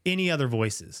any other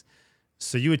voices.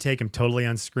 So you would take them totally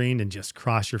unscreened and just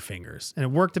cross your fingers. And it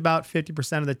worked about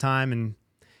 50% of the time, and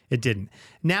it didn't.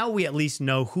 Now we at least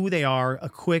know who they are, a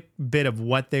quick bit of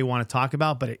what they want to talk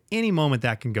about, but at any moment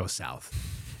that can go south.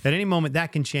 At any moment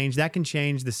that can change. That can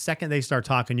change. The second they start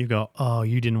talking, you go, oh,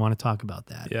 you didn't want to talk about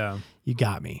that. Yeah. You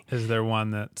got me. Is there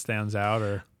one that stands out?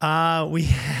 Or we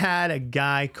had a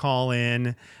guy call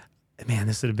in. Man,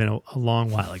 this would have been a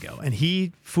long while ago. And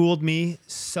he fooled me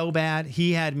so bad.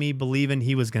 He had me believing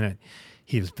he was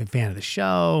a fan of the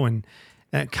show, and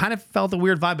it kind of felt a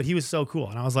weird vibe, but he was so cool.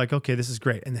 And I was like, okay, this is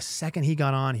great. And the second he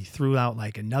got on, he threw out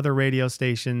like another radio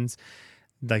station's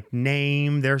like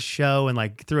name, their show, and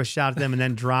like threw a shout at them, and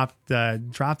then dropped I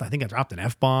think I dropped an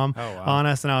F-bomb on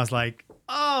us. And I was like,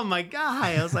 oh my God.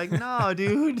 I was like, no,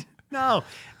 dude, no.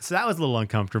 So that was a little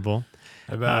uncomfortable.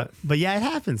 I bet. But yeah, it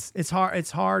happens. It's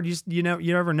hard. You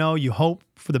never know. You hope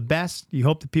for the best. You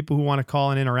hope the people who want to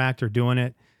call and interact are doing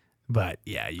it. But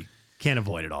yeah, you can't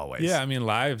avoid it always. Yeah, I mean,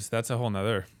 lives, that's a whole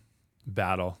nother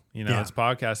battle. It's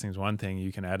podcasting is one thing.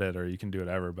 You can edit or you can do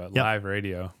whatever, but live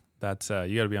radio, that's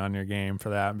you got to be on your game for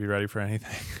that and be ready for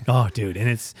anything. Oh, dude.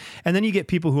 And then you get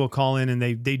people who will call in and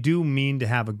they do mean to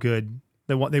have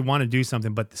they want to do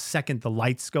something, but the second the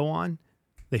lights go on,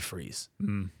 they freeze.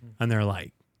 And they're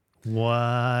like,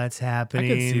 what's happening?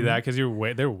 I can see that because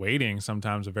they're waiting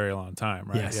sometimes a very long time,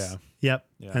 right? Yes. Yeah. Yep.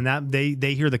 Yeah. And that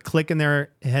they hear the click in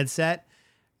their headset,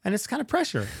 and it's kind of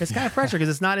pressure. It's kind of pressure because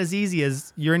it's not as easy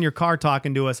as you're in your car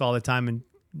talking to us all the time. And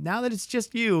now that it's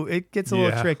just you, it gets a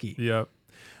little tricky. Yep.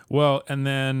 Well, and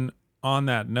then on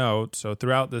that note, so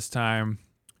throughout this time,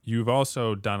 you've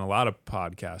also done a lot of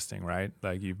podcasting, right?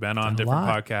 Like you've been on different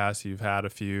podcasts. You've had a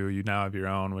few. You now have your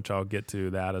own, which I'll get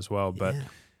to that as well. But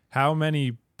how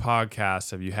many podcasts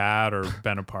have you had or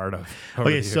been a part of?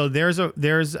 Okay, so there's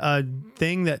a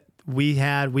thing that we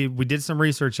had. We did some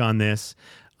research on this.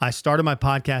 I started my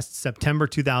podcast September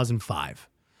 2005.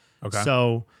 Okay.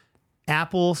 So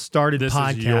Apple started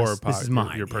podcasts. This is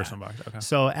mine. Your personal podcast. Okay.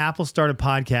 So Apple started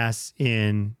podcasts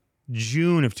in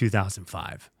June of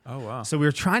 2005. Oh, wow. So we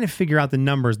were trying to figure out the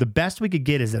numbers. The best we could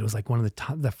get is that it was like one of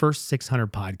the first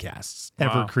 600 podcasts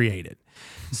ever created.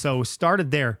 So started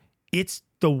there. It's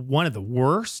one of the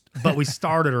worst, but we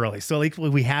started early. So like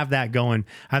we have that going.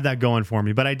 I have that going for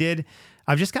me. But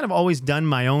I've just kind of always done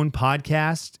my own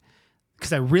podcast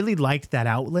because I really liked that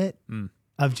outlet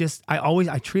of just,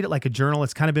 I treat it like a journal.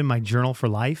 It's kind of been my journal for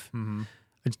life. Mm-hmm.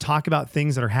 I talk about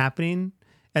things that are happening.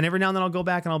 And every now and then I'll go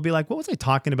back and I'll be like, what was I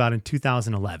talking about in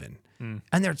 2011? And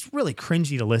it's really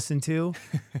cringy to listen to,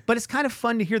 but it's kind of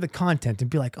fun to hear the content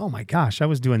and be like, oh my gosh, I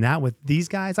was doing that with these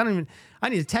guys. I need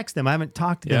to text them. I haven't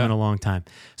talked to them in a long time.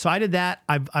 So I did that.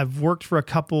 I've worked for a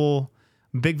couple,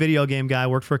 big video game guy,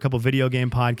 worked for a couple video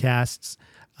game podcasts.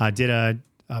 Did a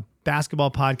basketball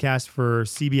podcast for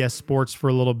CBS Sports for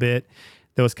a little bit.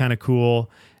 That was kind of cool.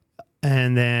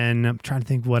 And then I'm trying to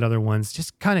think what other ones,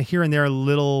 just kind of here and there,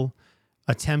 little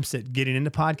attempts at getting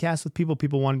into podcasts with people.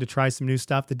 People wanted to try some new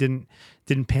stuff that didn't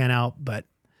pan out, but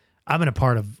I've been a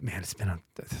part of, it's been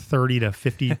 30 to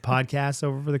 50 podcasts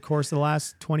over the course of the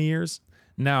last 20 years.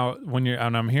 Now, when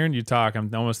I'm hearing you talk,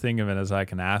 I'm almost thinking of it as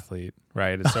like an athlete,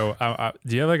 right? So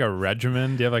do you have like a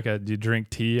regimen? Do you drink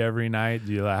tea every night?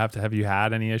 Do you have you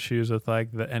had any issues with like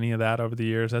any of that over the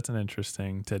years? That's an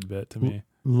interesting tidbit to me.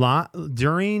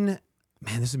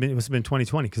 This has been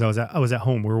 2020 because I was at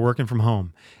home. We were working from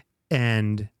home.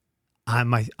 And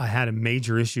I had a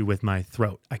major issue with my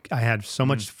throat. I had so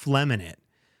much phlegm in it.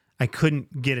 I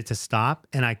couldn't get it to stop,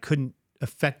 and I couldn't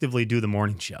effectively do the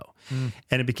morning show.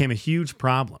 And it became a huge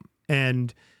problem.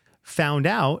 And found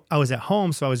out I was at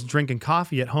home, so I was drinking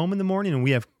coffee at home in the morning, and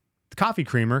we have coffee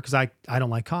creamer because I don't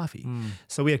like coffee.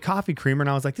 So we had coffee creamer, and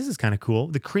I was like, this is kind of cool.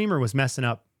 The creamer was messing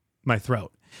up my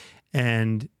throat,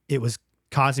 and it was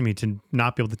causing me to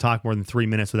not be able to talk more than 3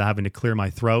 minutes without having to clear my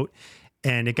throat.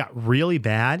 And it got really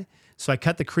bad. So I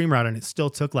cut the creamer out, and it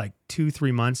still took like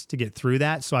 2-3 months to get through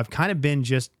that. So I've kind of been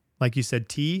just, like you said,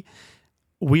 tea.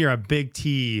 We are a big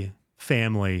tea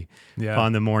family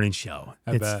on the morning show.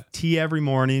 I bet. Tea every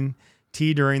morning,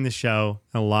 tea during the show,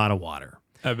 and a lot of water.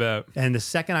 I bet. And the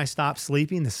second I stop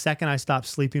sleeping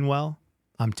well,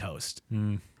 I'm toast.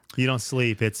 You don't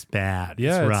sleep, it's bad.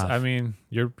 Yeah, it's rough.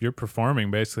 You're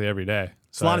performing basically every day.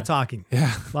 So a lot of talking.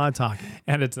 Yeah. A lot of talking.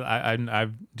 And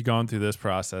I've gone through this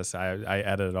process. I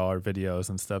edit all our videos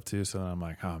and stuff too. So then I'm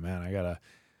like, oh man,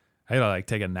 I gotta like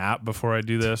take a nap before I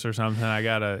do this or something. I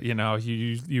gotta,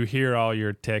 you hear all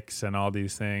your tics and all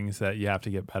these things that you have to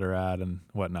get better at and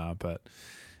whatnot, but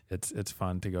it's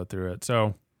fun to go through it.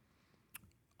 So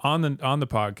on the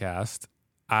podcast,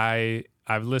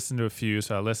 I've listened to a few.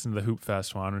 So I listened to the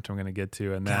Hoopfest one, which I'm going to get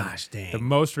to. And then the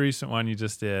most recent one you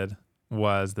just did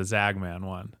was the Zagman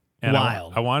one. And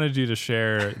Wild. I wanted you to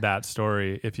share that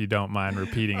story if you don't mind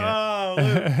repeating it.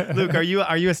 Oh, Luke, are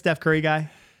you a Steph Curry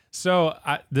guy? So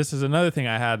this is another thing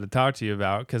I had to talk to you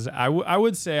about, because I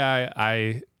would say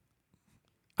I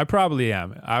probably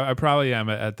am. I probably am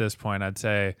at this point. I'd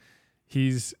say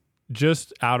he's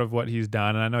just out of what he's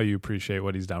done, and I know you appreciate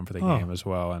what he's done for the game as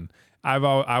well. And I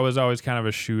was always kind of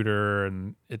a shooter,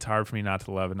 and it's hard for me not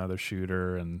to love another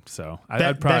shooter. And so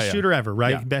I'd probably best shooter ever,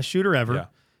 right? Yeah. Best shooter ever. Yeah.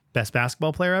 Best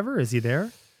basketball player ever. Is he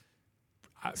there?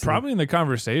 Probably in the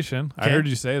conversation. Okay. I heard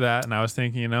you say that, and I was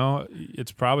thinking,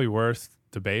 it's probably worth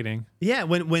debating. Yeah.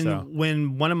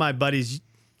 When one of my buddies'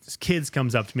 kids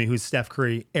comes up to me, who's Steph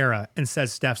Curry era, and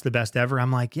says Steph's the best ever,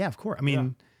 I'm like, yeah, of course. I mean.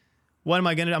 Yeah. What am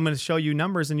I going to do? I'm going to show you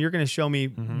numbers, and you're going to show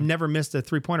me never missed a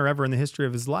three-pointer ever in the history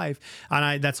of his life.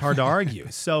 And that's hard to argue.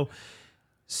 So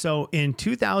in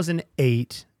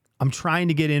 2008, I'm trying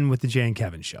to get in with the Jay and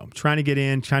Kevin show. I'm trying to get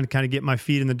in, trying to kind of get my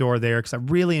feet in the door there, because I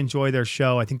really enjoy their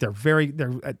show. I think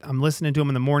I'm listening to them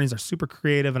in the mornings. They're super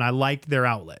creative, and I liked their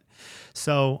outlet.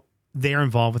 So they're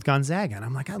involved with Gonzaga. And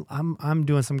I'm like, I'm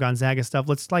doing some Gonzaga stuff.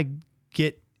 Let's like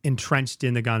get entrenched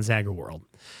in the Gonzaga world.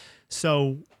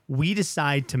 So we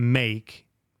decide to make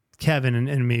Kevin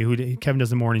and me, Kevin does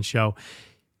the morning show.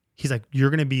 He's like, you're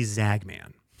going to be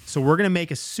Zagman. So we're going to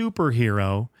make a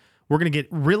superhero. We're going to get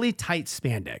really tight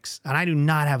spandex. And I do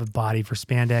not have a body for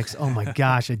spandex. Oh my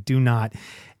gosh, I do not.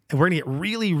 And we're going to get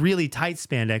really, really tight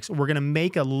spandex. We're going to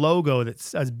make a logo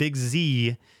that's a big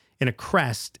Z in a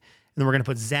crest. And then we're going to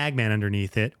put Zagman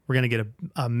underneath it. We're going to get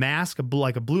a mask,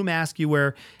 like a blue mask you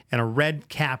wear, and a red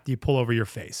cap that you pull over your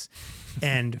face.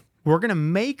 And we're going to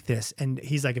make this. And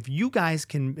he's like, if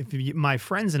my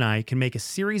friends and I can make a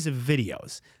series of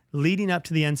videos leading up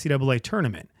to the NCAA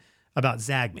tournament about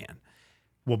Zagman,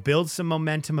 we'll build some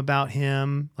momentum about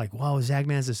him. Like, whoa,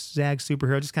 Zagman's a Zag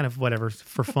superhero, just kind of whatever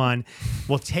for fun.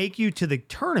 We'll take you to the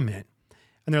tournament.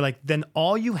 And they're like, then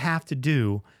all you have to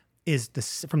do is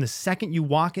from the second you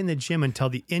walk in the gym until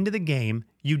the end of the game,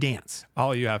 you dance.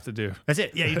 All you have to do. That's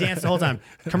it. Yeah, you dance the whole time.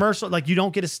 Commercial, like you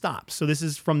don't get to stop. So this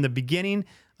is from the beginning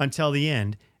until the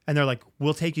end. And they're like,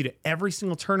 we'll take you to every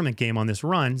single tournament game on this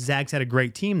run. Zags had a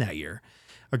great team that year,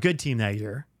 a good team that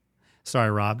year.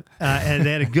 Sorry, Rob. And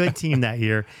they had a good team that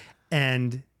year.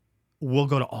 And we'll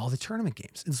go to all the tournament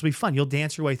games. This will be fun. You'll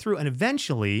dance your way through. And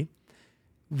eventually,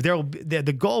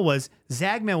 the goal was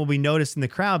Zagman will be noticed in the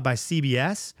crowd by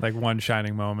CBS. Like one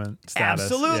shining moment status.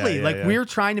 Absolutely. We're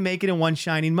trying to make it in one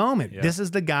shining moment. Yeah. This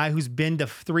is the guy who's been to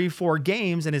 3-4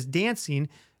 games and is dancing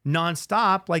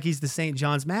nonstop like he's the St.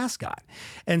 John's mascot.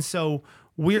 And so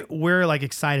we're like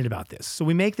excited about this. So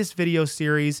we make this video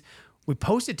series. We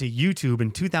post it to YouTube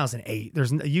in 2008.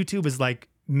 YouTube is like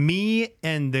me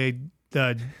and the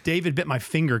David bit my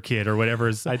finger kid or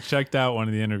whatever. I checked out one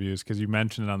of the interviews because you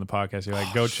mentioned it on the podcast. You're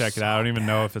like, go check it out. I don't even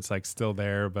know if it's like still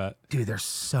there, but dude, they're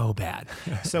so bad.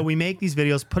 So we make these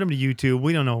videos, put them to YouTube.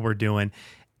 We don't know what we're doing.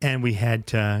 And we head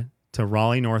to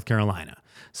Raleigh, North Carolina.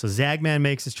 So Zagman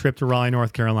makes his trip to Raleigh,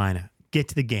 North Carolina. Get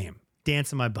to the game.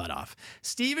 Dancing my butt off.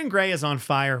 Stephen Gray is on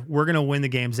fire. We're going to win the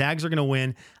game. Zags are going to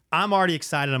win. I'm already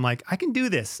excited. I'm like, I can do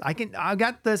this. I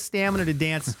got the stamina to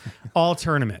dance all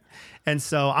tournament. And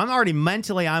so I'm already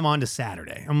mentally, I'm on to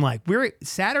Saturday. I'm like,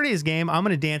 Saturday's game. I'm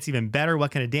going to dance even better.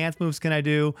 What kind of dance moves can I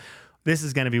do? This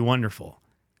is going to be wonderful.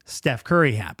 Steph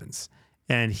Curry happens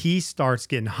and he starts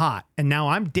getting hot. And now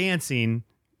I'm dancing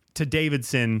to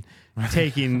Davidson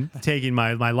taking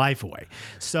my life away.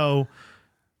 So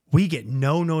we get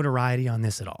no notoriety on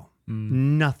this at all.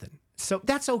 Nothing. So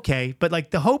that's okay. But like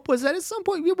the hope was that at some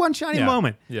point we had one shining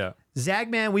moment. Yeah.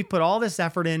 Zagman, we put all this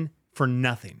effort in for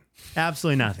nothing.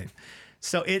 Absolutely nothing.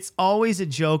 So it's always a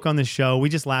joke on the show. We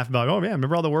just laugh about, oh man,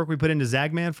 remember all the work we put into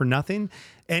Zagman for nothing?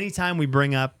 Anytime we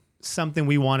bring up something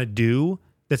we want to do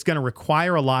that's going to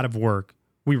require a lot of work,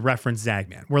 we reference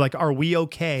Zagman. We're like, are we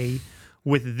okay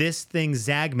with this thing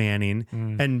Zagmanning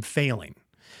and failing?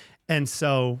 And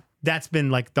so that's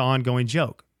been like the ongoing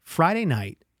joke. Friday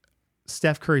night,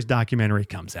 Steph Curry's documentary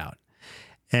comes out.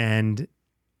 And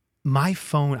my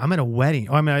phone, I'm at a wedding.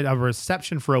 I'm at a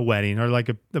reception for a wedding or like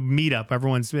a meetup.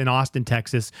 Everyone's in Austin,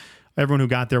 Texas. Everyone who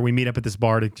got there, we meet up at this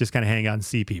bar to just kind of hang out and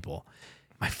see people.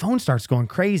 My phone starts going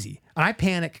crazy. And I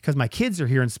panic because my kids are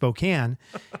here in Spokane.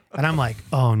 And I'm like,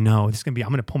 oh no, I'm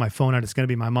going to pull my phone out. It's going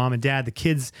to be my mom and dad. The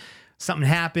kids, something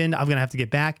happened. I'm going to have to get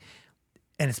back.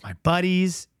 and it's my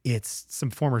buddies, it's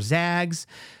some former Zags,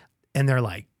 and they're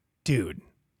like, dude,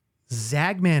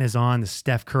 Zagman is on the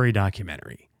Steph Curry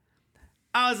documentary.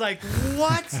 I was like,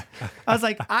 what? I was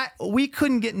like, we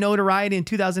couldn't get notoriety in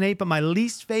 2008, but my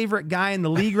least favorite guy in the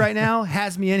league right now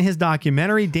has me in his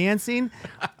documentary dancing.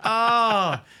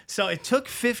 Oh, so it took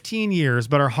 15 years,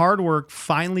 but our hard work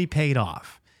finally paid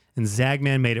off. And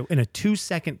Zagman made it in a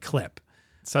 2-second clip.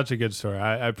 Such a good story.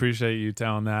 I appreciate you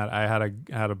telling that. I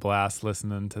had a blast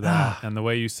listening to that. And the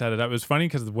way you set it up, it was funny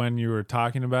because when you were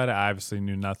talking about it, I obviously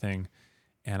knew nothing.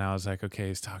 And I was like, okay,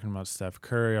 he's talking about Steph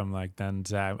Curry. I'm like, then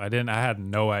Zach. I had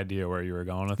no idea where you were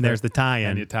going with it. There's the tie-in.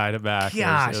 And you tied it back.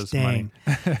 Gosh, it was dang.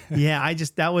 Yeah,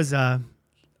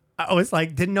 I was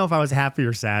like, didn't know if I was happy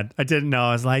or sad. I didn't know.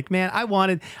 I was like, man,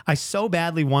 I so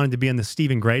badly wanted to be in the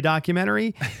Stephen Gray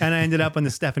documentary, and I ended up in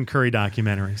the Stephen Curry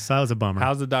documentary. So that was a bummer.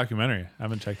 How's the documentary? I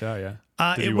haven't checked it out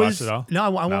yet. Did you watch it all?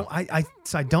 No, I won't.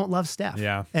 So I don't love Steph.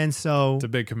 Yeah. And so it's a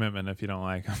big commitment if you don't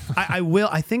like him. I will.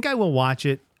 I think I will watch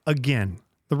it again.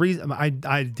 The reason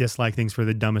I dislike things for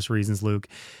the dumbest reasons, Luke.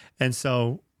 And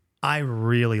so I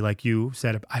really, like you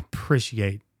said, I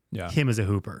appreciate him as a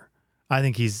hooper. I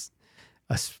think he's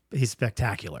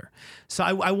spectacular. So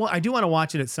I do want to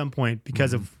watch it at some point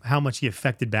because of how much he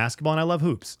affected basketball, and I love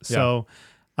hoops. So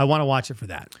I want to watch it for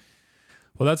that.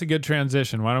 Well, that's a good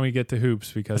transition. Why don't we get to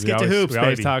hoops? Because we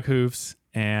always talk hoops,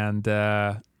 and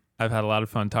I've had a lot of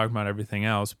fun talking about everything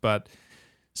else. But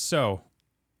so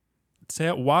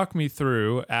walk me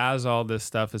through, as all this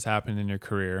stuff is happening in your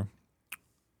career,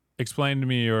 explain to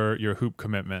me your hoop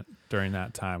commitment during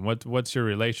that time. What's your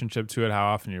relationship to it? How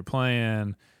often you're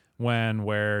playing? When,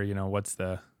 where, what's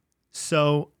the...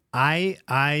 So I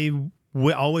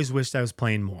always wished I was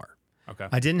playing more. Okay.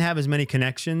 I didn't have as many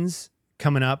connections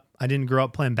coming up. I didn't grow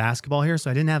up playing basketball here,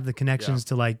 so I didn't have the connections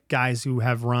to like guys who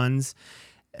have runs.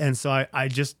 And so I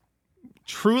just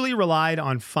truly relied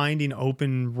on finding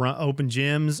open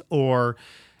gyms or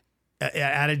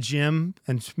at a gym,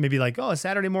 and maybe like,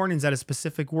 Saturday mornings at a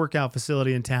specific workout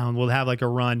facility in town, we'll have like a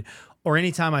run. Or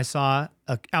anytime I saw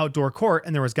an outdoor court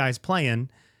and there was guys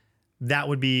playing, that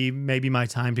would be maybe my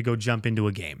time to go jump into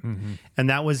a game. Mm-hmm. And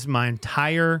that was my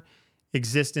entire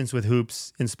existence with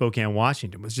hoops in Spokane,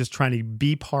 Washington, was just trying to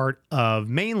be part of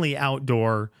mainly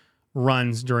outdoor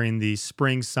runs during the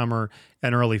spring, summer,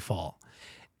 and early fall.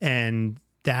 And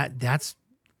that's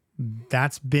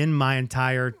been my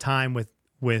entire time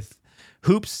with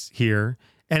hoops here.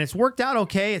 And it's worked out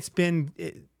okay. It's been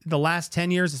the last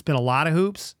 10 years, it's been a lot of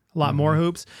hoops, a lot more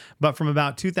hoops. But from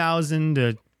about 2000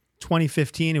 to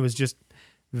 2015, it was just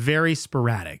very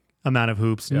sporadic amount of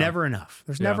hoops. Yeah. Never enough.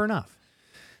 There's never enough.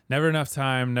 Never enough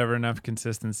time, never enough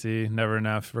consistency, never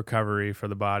enough recovery for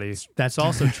the body. That's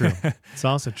also true. It's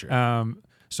also true.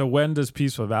 So when does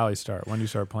Peaceful Valley start? When do you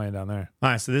start playing down there?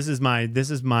 All right. So this is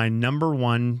my number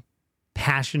one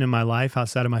passion in my life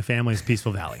outside of my family is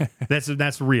Peaceful Valley.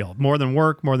 That's real. More than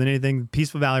work, more than anything.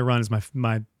 Peaceful Valley Run is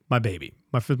my baby,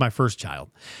 my first child.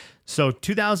 So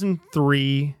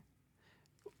 2003.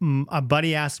 A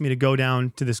buddy asked me to go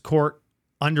down to this court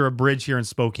under a bridge here in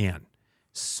Spokane.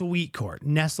 Sweet court,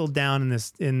 nestled down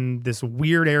in this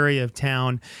weird area of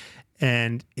town,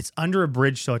 and it's under a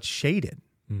bridge, so it's shaded.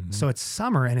 Mm-hmm. So it's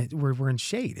summer, and we're in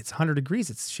shade. It's 100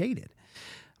 degrees. It's shaded.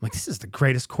 I'm like, this is the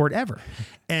greatest court ever.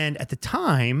 And at the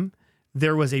time,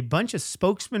 there was a bunch of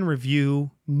Spokesman Review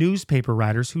newspaper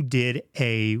writers who did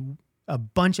a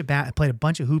bunch of played a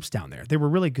bunch of hoops down there. They were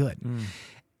really good.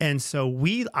 And so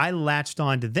I latched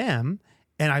on to them,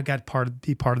 and I got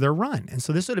be part of their run. And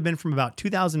so this would have been from about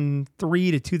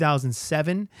 2003 to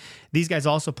 2007. These guys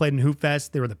also played in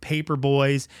Hoopfest. They were the Paper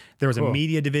Boys. There was a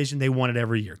media division. They won it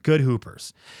every year. Good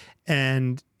hoopers.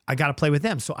 And I got to play with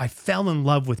them. So I fell in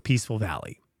love with Peaceful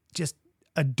Valley. Just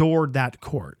adored that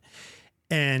court.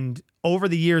 And over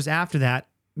the years after that,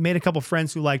 made a couple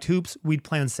friends who liked hoops. We'd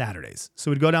play on Saturdays. So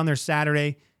we'd go down there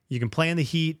Saturday. You can play in the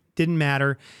heat. Didn't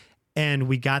matter. And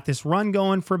we got this run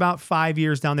going for about 5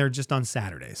 years down there just on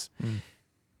Saturdays.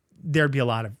 There'd be a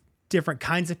lot of different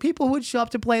kinds of people who would show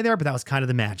up to play there, but that was kind of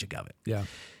the magic of it. Yeah.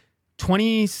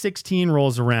 2016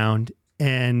 rolls around,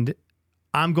 and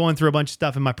I'm going through a bunch of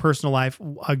stuff in my personal life.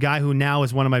 A guy who now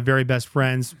is one of my very best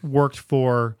friends worked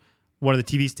for one of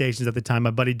the TV stations at the time,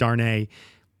 my buddy Darnay.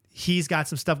 He's got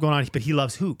some stuff going on, but he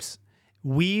loves hoops.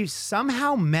 We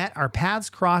somehow met, our paths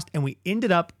crossed, and we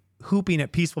ended up hooping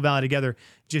at Peaceful Valley together,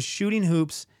 just shooting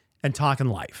hoops and talking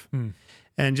life.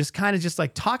 And just kind of just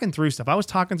like talking through stuff. I was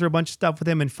talking through a bunch of stuff with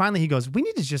him, and finally he goes, we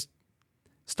need to just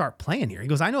start playing here. He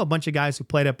goes, I know a bunch of guys who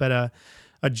played up at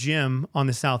a gym on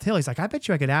the South Hill. He's like, I bet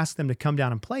you I could ask them to come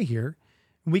down and play here.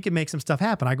 We can make some stuff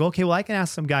happen. I go, okay, well, I can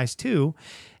ask some guys too.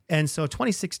 And so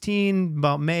 2016,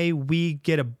 about May, we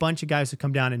get a bunch of guys who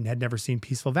come down and had never seen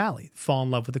Peaceful Valley, fall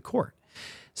in love with the court.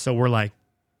 So we're like,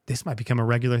 this might become a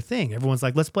regular thing. Everyone's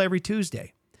like, let's play every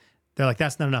Tuesday. They're like,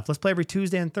 that's not enough. Let's play every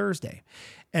Tuesday and Thursday.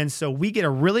 And so we get a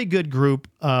really good group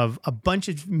of a bunch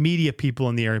of media people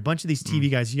in the area, a bunch of these TV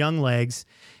guys, young legs,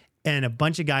 and a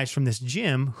bunch of guys from this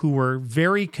gym who were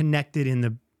very connected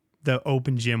in the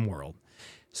open gym world.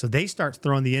 So they start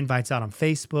throwing the invites out on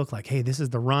Facebook, like, hey, this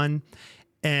is the run.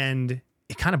 And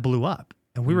it kind of blew up.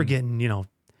 And we were getting,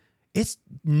 it's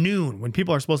noon when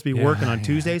people are supposed to be working on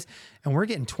Tuesdays. And we're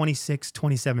getting 26,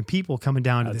 27 people coming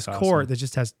down to this court that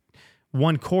just has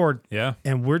one court. Yeah.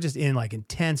 And we're just in like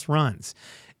intense runs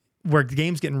where the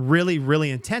game's getting really,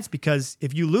 really intense because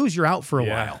if you lose, you're out for a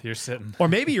while. You're sitting. Or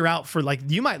maybe you're out for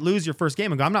you might lose your first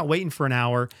game and go, I'm not waiting for an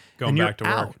hour. Going back to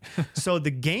work. So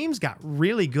the games got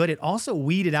really good. It also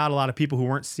weeded out a lot of people who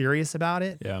weren't serious about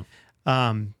it. Yeah.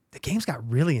 The games got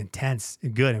really intense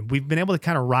and good. And we've been able to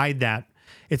kind of ride that.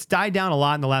 It's died down a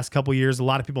lot in the last couple of years. A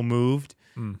lot of people moved,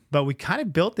 but we kind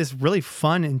of built this really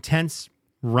fun, intense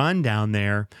run down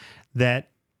there that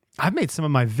I've made some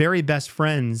of my very best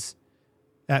friends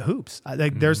at Hoops.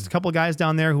 There's a couple of guys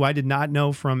down there who I did not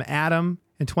know from Adam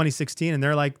in 2016, and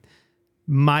they're like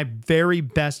my very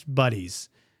best buddies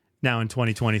now in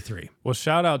 2023. Well,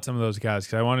 shout out some of those guys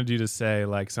because I wanted you to say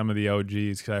like some of the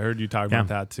OGs because I heard you talk about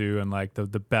that too, and like the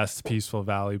best Peaceful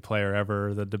Valley player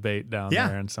ever, the debate down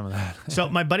there and some of that. So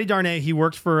my buddy Darnay, he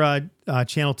worked for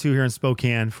Channel 2 here in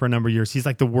Spokane for a number of years. He's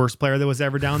like the worst player that was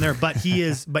ever down there, but he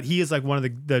is like one of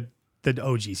the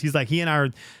OGs. He's like, he and I are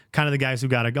kind of the guys who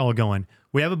got it all going.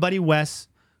 We have a buddy, Wes,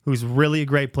 who's really a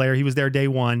great player. He was there day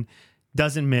one,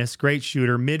 doesn't miss, great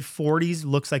shooter, mid-40s,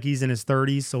 looks like he's in his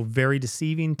 30s, so very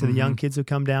deceiving to the young kids who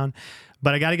come down.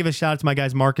 But I got to give a shout out to my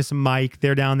guys, Marcus and Mike.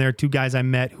 They're down there, two guys I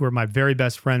met who are my very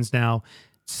best friends now.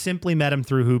 Simply met them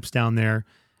through Hoops down there,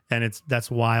 and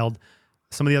that's wild.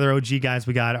 Some of the other OG guys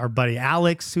we got, our buddy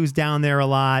Alex, who's down there a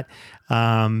lot.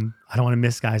 I don't want to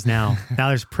miss guys now. Now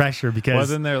there's pressure because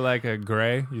wasn't there like a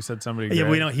Gray? You said somebody. Gray. Yeah,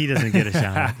 we don't. He doesn't get a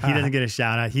shout out. He doesn't get a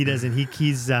shout out. He doesn't.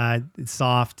 He's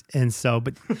soft, and so.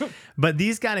 But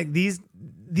these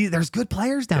there's good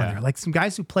players down there. Like some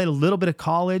guys who played a little bit of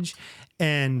college,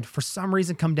 and for some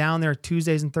reason come down there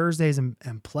Tuesdays and Thursdays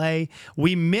and play.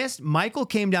 Michael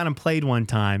came down and played one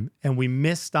time, and we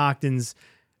missed Stockton's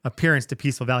appearance to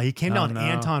Peaceful Valley. He came down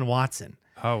Anton Watson.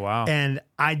 Oh, wow. And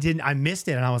I missed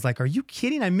it. And I was like, are you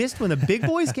kidding? I missed when the big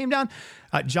boys came down.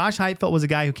 Josh Heitfeld was a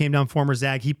guy who came down, former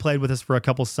Zag. He played with us for a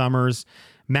couple summers.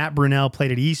 Matt Brunell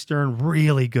played at Eastern,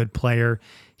 really good player.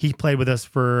 He played with us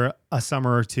for a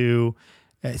summer or two.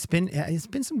 It's been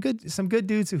some good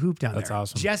dudes who hoop down there. That's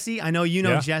awesome. Jesse, I know you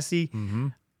know Jesse. Mm-hmm.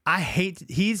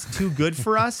 He's too good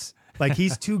for us. Like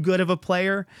he's too good of a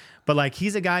player, but like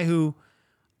he's a guy who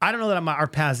I don't know that our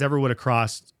paths ever would have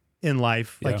crossed in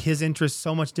life. Like his interests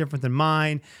so much different than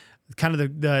mine. Kind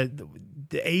of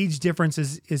the age difference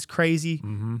is crazy,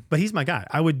 but he's my guy.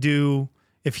 I would do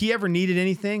if he ever needed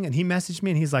anything and he messaged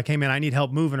me and he's like, hey man, I need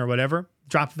help moving or whatever.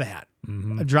 Drop of a hat,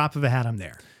 a drop of a hat. I'm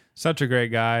there. Such a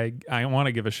great guy. I want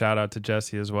to give a shout out to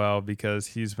Jesse as well because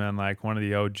he's been like one of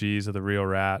the OGs of the Real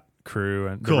Rat crew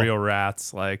and the Real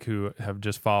Rats, like who have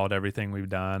just followed everything we've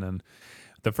done. And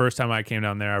the first time I came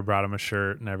down there, I brought him a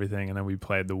shirt and everything, and then we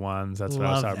played the ones. That's what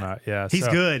I was talking about. Yeah, he's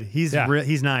good. He's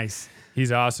nice.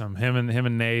 He's awesome. Him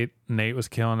and Nate. Nate was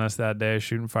killing us that day,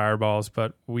 shooting fireballs.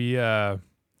 But we, one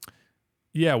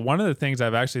of the things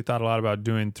I've actually thought a lot about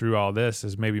doing through all this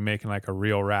is maybe making like a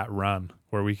Real Rat run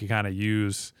where we could kind of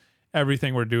use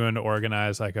everything we're doing to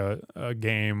organize like a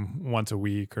game once a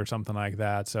week or something like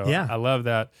that. So I love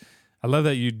that. I love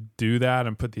that you do that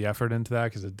and put the effort into that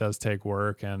because it does take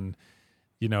work and.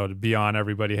 To be on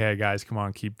everybody, hey guys, come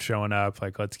on, keep showing up.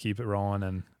 Like, let's keep it rolling.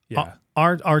 And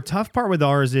our tough part with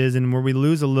ours is, and where we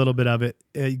lose a little bit of it,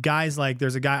 guys like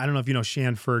there's a guy, I don't know if you know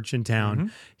Shan Furch in town. Mm-hmm.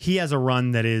 He has a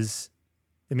run that is,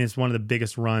 it's one of the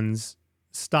biggest runs.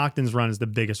 Stockton's run is the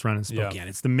biggest run in Spokane. Yeah.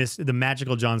 It's the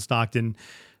magical John Stockton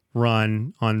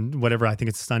run on whatever, I think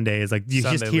it's Sunday. Is like, you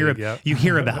Sunday just hear you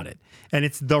hear about it. And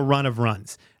it's the run of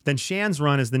runs. Then Shan's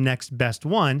run is the next best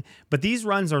one. But these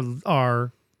runs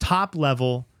are top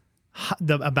level,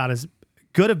 about as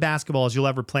good of basketball as you'll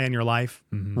ever play in your life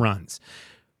runs.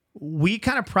 We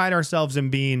kind of pride ourselves in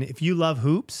being, if you love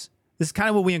hoops, this is kind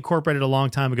of what we incorporated a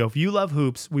long time ago. If you love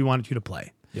hoops, we wanted you to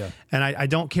play. Yeah. And I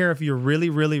don't care if you're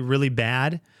really, really, really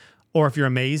bad or if you're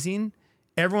amazing,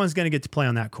 everyone's going to get to play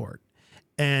on that court.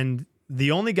 And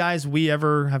the only guys we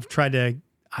ever have tried to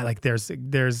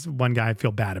there's one guy I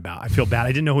feel bad about. I feel bad. I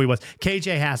didn't know who he was.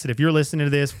 KJ Hassett, if you're listening to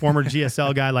this, former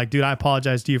GSL guy, like, dude, I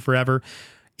apologize to you forever.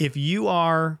 If you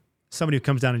are somebody who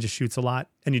comes down and just shoots a lot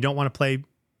and you don't want to play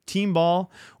team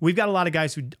ball, we've got a lot of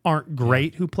guys who aren't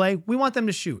great who play. We want them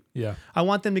to shoot. Yeah. I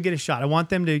want them to get a shot. I want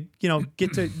them to,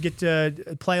 get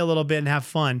to play a little bit and have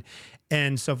fun.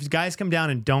 And so if guys come down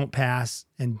and don't pass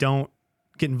and don't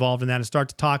get involved in that and start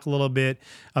to talk a little bit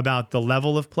about the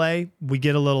level of play, we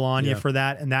get a little on you for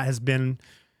that. And that has been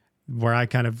where I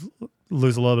kind of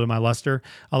lose a little bit of my luster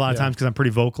a lot of times because I'm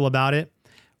pretty vocal about it.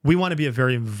 We want to be a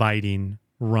very inviting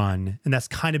run. And that's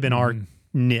kind of been our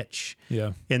niche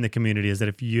in the community, is that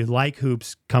if you like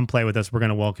hoops, come play with us. We're going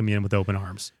to welcome you in with open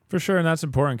arms. For sure. And that's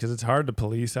important because it's hard to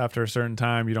police after a certain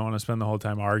time. You don't want to spend the whole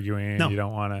time arguing. No. You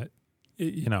don't want to,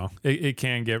 it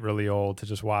can get really old to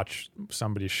just watch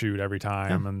somebody shoot every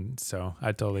time. Yeah. And so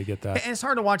I totally get that. And it's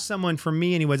hard to watch someone, for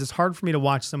me anyways, it's hard for me to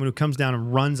watch someone who comes down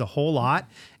and runs a whole lot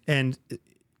and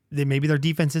maybe their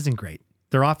defense isn't great.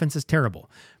 Their offense is terrible,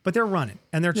 but they're running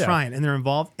and they're trying and they're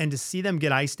involved. And to see them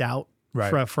get iced out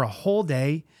for a whole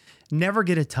day, never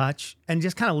get a touch, and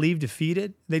just kind of leave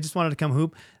defeated. They just wanted to come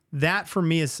hoop. That for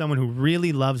me is someone who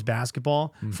really loves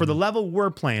basketball for the level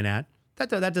we're playing at.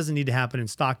 That doesn't need to happen in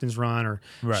Stockton's run or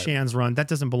Shan's run. That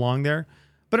doesn't belong there.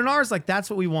 But in ours, like, that's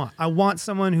what we want. I want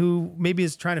someone who maybe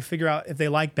is trying to figure out if they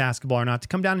like basketball or not to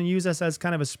come down and use us as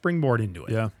kind of a springboard into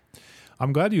it. Yeah.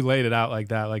 I'm glad you laid it out like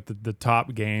that, like the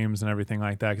top games and everything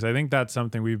like that, because I think that's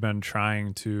something we've been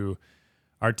trying to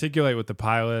articulate with the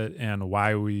pilot and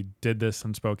why we did this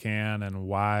in Spokane and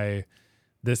why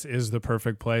this is the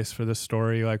perfect place for this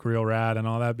story, like Real Rad and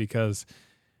all that. Because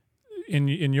in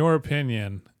your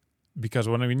opinion, because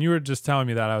when you were just telling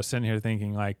me that, I was sitting here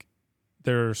thinking, like,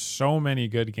 there are so many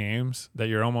good games that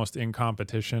you're almost in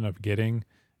competition of getting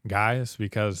guys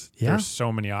because there's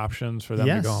so many options for them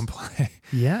to go and play.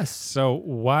 Yes. So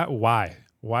why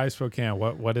Spokane?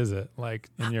 What is it like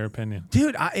in your opinion?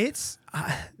 Dude,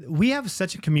 we have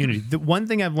such a community. The one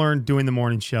thing I've learned doing the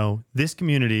morning show, this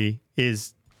community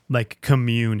is like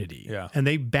community. Yeah. And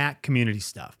they back community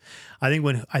stuff. I think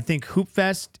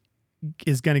Hoopfest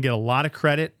is going to get a lot of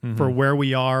credit for where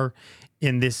we are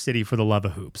in this city for the love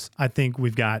of hoops. I think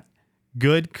we've got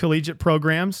good collegiate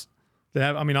programs that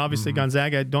have, obviously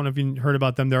Gonzaga, I don't know if you heard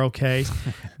about them. They're okay.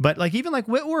 But like, even like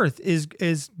Whitworth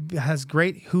has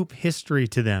great hoop history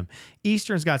to them.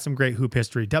 Eastern's got some great hoop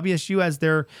history. WSU has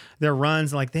their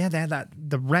runs. Like they had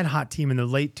the red hot team in the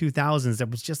late 2000s.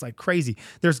 That was just like crazy.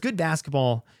 There's good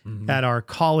basketball at our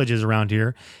colleges around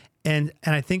here. And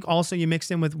I think also you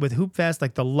mix in with Hoopfest,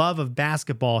 like the love of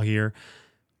basketball here.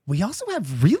 We also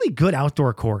have really good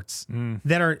outdoor courts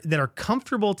that are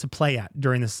comfortable to play at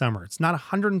during the summer. It's not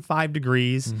 105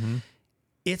 degrees.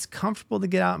 It's comfortable to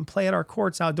get out and play at our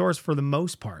courts outdoors for the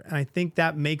most part. And I think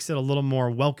that makes it a little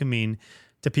more welcoming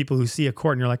to people who see a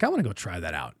court and you're like, I want to go try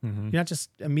that out. You're not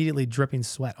just immediately dripping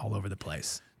sweat all over the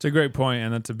place. It's a great point,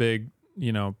 and it's a big,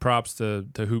 props to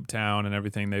Hoop Town and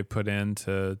everything they've put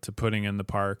into putting in the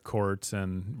park courts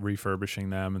and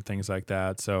refurbishing them and things like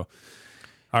that. So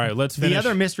all right, let's finish. The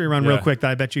other mystery run real quick that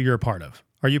I bet you're a part of.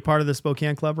 Are you part of the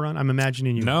Spokane Club run? I'm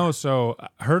imagining you. No, so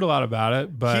I heard a lot about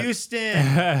it, but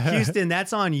Houston,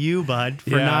 that's on you, bud.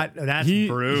 That's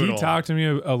brutal. He talked to me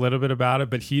a little bit about it,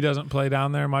 but he doesn't play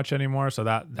down there much anymore, so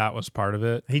that was part of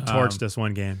it. He torched us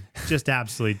one game. Just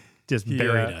absolutely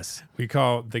buried us. We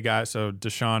call the guy, so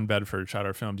Deshaun Bedford shot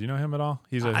our film. Do you know him at all?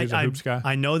 He's a hoops guy.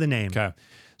 I know the name. Okay.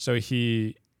 So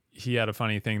he had a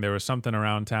funny thing. There was something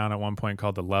around town at one point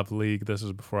called the Love League. This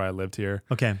was before I lived here.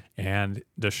 Okay. And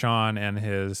Deshaun and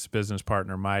his business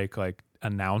partner, Mike, like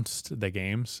announced the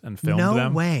games and filmed them. No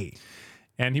way.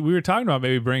 And we were talking about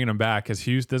maybe bringing him back because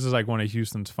this is like one of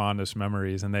Houston's fondest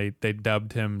memories. And they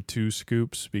dubbed him Two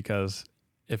Scoops because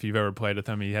if you've ever played with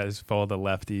him, he has full of the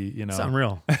lefty, It's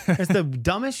unreal. It's the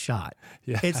dumbest shot.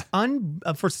 Yeah. It's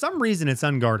for some reason, it's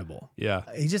unguardable. Yeah.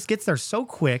 He just gets there so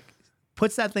quick.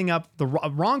 Puts that thing up, the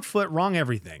wrong foot, wrong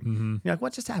everything. You're like,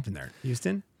 what just happened there,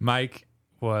 Houston? Mike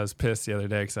was pissed the other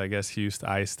day because I guess Houston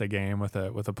iced a game with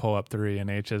a pull-up three, and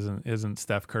H isn't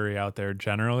Steph Curry out there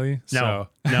generally. No.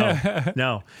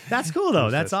 That's cool, though.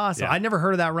 That's awesome. I'd never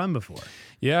heard of that run before.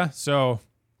 Yeah, so,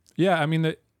 yeah,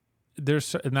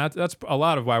 there's and that's a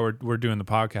lot of why we're doing the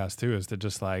podcast, too, is to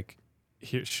just, like,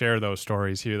 share those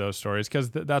stories, hear those stories,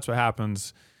 because that's what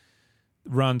happens.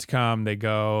 Runs come, they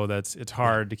go. It's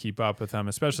hard to keep up with them,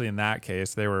 especially in that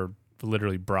case. They were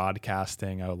literally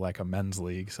broadcasting like a men's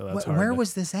league, so that's hard. Where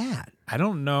was this at? I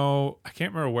don't know. I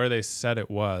can't remember where they said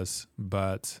it was,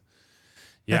 but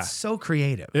Yeah. That's so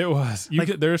creative. It was.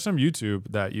 There's some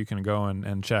YouTube that you can go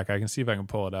and check. I can see if I can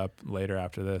pull it up later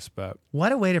after this. But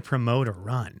what a way to promote a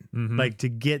run. Like to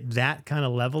get that kind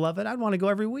of level of it, I'd want to go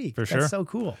every week. For sure. That's so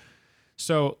cool.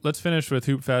 So let's finish with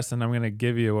Hoopfest, and I'm going to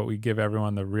give you what we give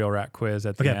everyone, the Real Rat quiz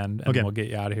at the end, and we'll get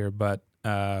you out of here. But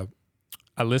I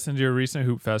listened to your recent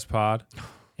Hoopfest pod,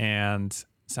 and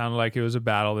sounded like it was a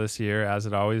battle this year, as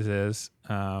it always is.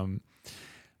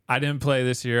 I didn't play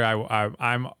this year.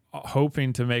 I'm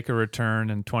hoping to make a return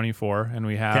in 24, and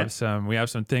we have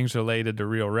some things related to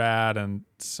Real Rad and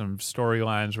some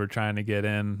storylines we're trying to get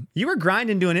in. You were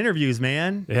grinding doing interviews,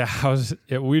 man. Yeah,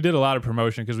 we did a lot of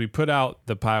promotion because we put out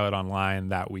the pilot online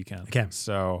that weekend. Okay.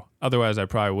 So otherwise I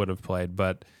probably would have played,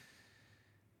 but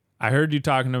I heard you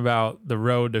talking about the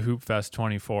road to Hoopfest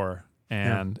 24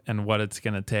 and what it's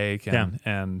going to take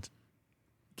and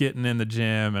getting in the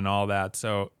gym and all that.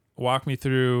 So walk me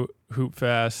through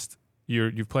Hoopfest.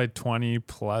 You've played 20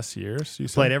 plus years. You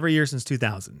said? Played every year since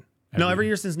 2000. Every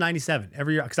year since 97.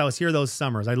 Every year, because I was here those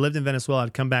summers. I lived in Venezuela.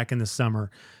 I'd come back in the summer.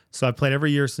 So I played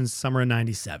every year since summer of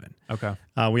 97. Okay.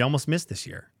 We almost missed this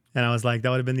year. And I was like, that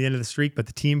would have been the end of the streak. But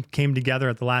the team came together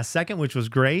at the last second, which was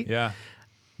great. Yeah.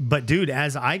 But dude,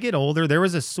 as I get older, there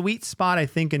was a sweet spot, I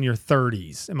think, in my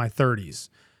 30s,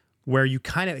 where it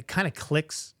kind of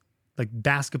clicks, like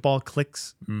basketball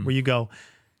clicks, where you go,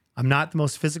 I'm not the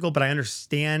most physical, but I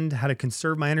understand how to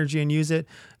conserve my energy and use it.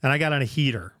 And I got on a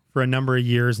heater for a number of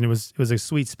years, and it was a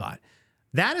sweet spot.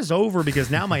 That is over because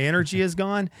now my energy is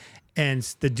gone. And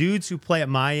the dudes who play at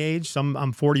my age, so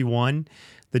I'm 41,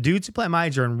 the dudes who play at my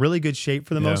age are in really good shape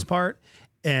for the most part.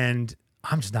 And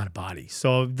I'm just not a body.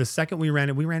 So the second we ran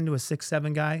into a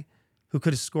 6'7" guy who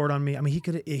could have scored on me. I mean, he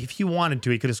could, if he wanted to,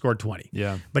 he could have scored 20.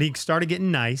 Yeah. But he started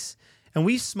getting nice. And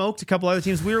we smoked a couple other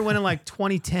teams. We were winning like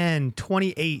 2010,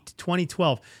 2008,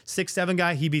 2012. 6'7"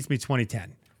 guy, he beats me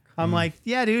 2010. I'm like,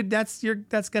 yeah, dude, that's going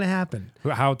to happen.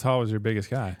 How tall was your biggest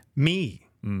guy? Me.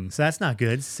 So that's not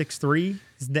good. 6'3",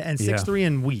 and 6'3"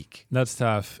 and weak. That's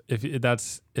tough.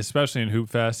 That's especially in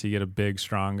Hoopfest, you get a big,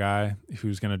 strong guy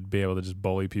who's going to be able to just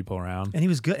bully people around. And he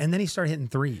was good. And then he started hitting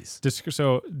threes.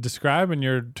 So describe in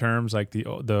your terms like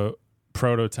the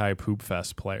prototype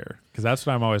Hoopfest player, because that's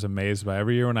what I'm always amazed by.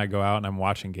 Every year when I go out and I'm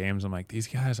watching games, I'm like, these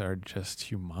guys are just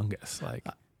humongous. Like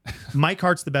Mike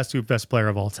Hart's the best Hoopfest player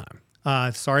of all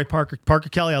time. Sorry, Parker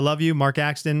Kelly, I love you. Mark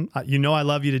Axton, you know I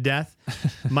love you to death.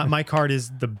 Mike Hart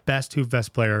is the best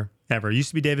Hoopfest player ever. It used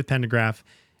to be David Pendergraph,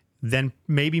 then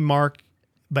maybe Mark,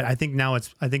 but I think now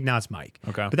it's Mike.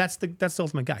 Okay, but that's the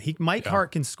ultimate guy. Mike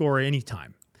Hart can score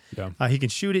anytime. Yeah, he can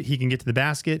shoot it. He can get to the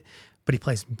basket, but he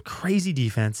plays crazy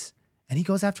defense. And he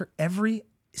goes after every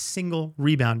single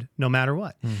rebound, no matter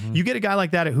what. You get a guy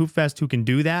like that at Hoopfest who can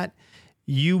do that,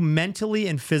 you mentally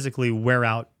and physically wear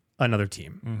out another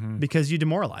team because you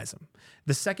demoralize them.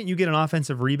 The second you get an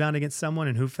offensive rebound against someone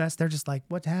in Hoopfest, they're just like,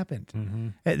 what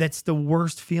happened? That's the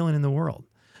worst feeling in the world.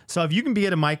 So if you can be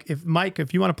at Mike,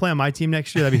 if you want to play on my team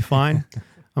next year, that'd be fine.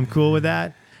 I'm cool with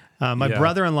that. My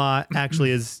brother-in-law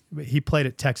actually he played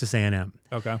at Texas A&M.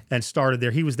 Okay. And started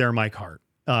there. He was there, Mike Hart.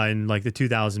 In like the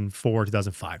 2004,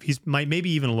 2005. He's maybe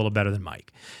even a little better than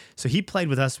Mike. So he played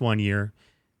with us one year,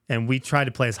 and we tried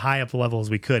to play as high up the level as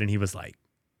we could. And he was like,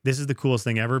 this is the coolest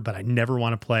thing ever, but I never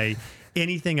want to play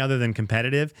anything other than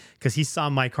competitive, because he saw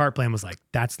Mike Hart play and was like,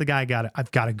 that's the guy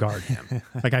I've got to guard him.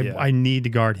 Like I need to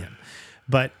guard him.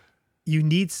 But you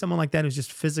need someone like that who's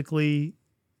just physically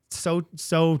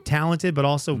so talented, but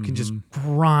also can just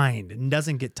grind and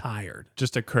doesn't get tired.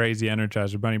 Just a crazy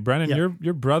energizer bunny. Brennan,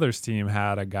 your brother's team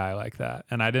had a guy like that,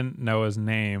 and I didn't know his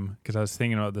name because I was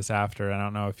thinking about this after. I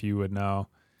don't know if you would know.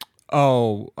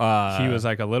 Oh, he was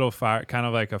like a little fire, kind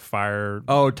of like a fire.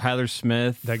 Oh, Tyler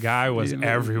Smith. The guy was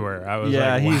everywhere. I was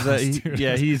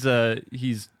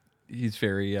he's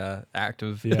very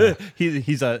active. Yeah. I think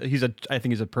he's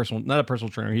a personal, not a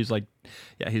personal trainer. He's like,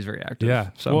 he's very active.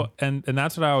 Yeah. So well, and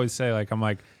that's what I always say. Like, I'm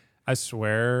like, I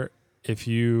swear, if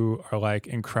you are like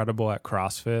incredible at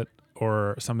CrossFit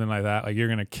or something like that, like you're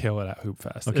gonna kill it at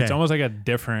Hoopfest. Okay. It's almost like a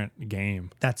different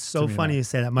game. That's so funny you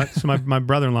say that. My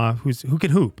brother-in-law, who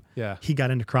can hoop, he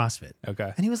got into CrossFit.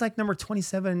 Okay. And he was like number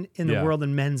 27 in the world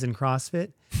in men's in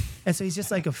CrossFit. And so he's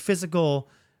just like a physical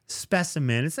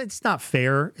specimen. It's not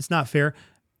fair. It's not fair.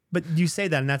 But you say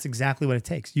that, and that's exactly what it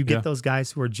takes. You get those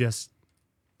guys who are just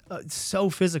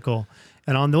so physical.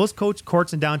 And on those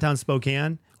courts in downtown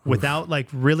Spokane, without like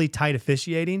really tight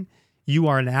officiating, you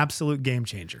are an absolute game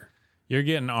changer. You're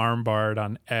getting arm barred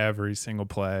on every single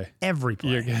play. Every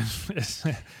play. You're getting,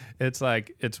 it's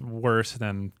like it's worse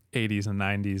than 80s and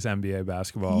 90s NBA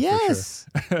basketball. Yes.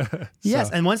 For sure. Yes.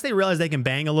 And once they realize they can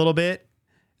bang a little bit,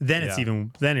 then it's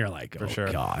even. Then you're like, For oh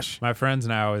sure. gosh. My friends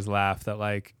and I always laugh that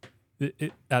like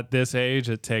at this age,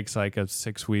 it takes like a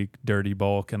 6-week dirty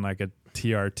bulk and like a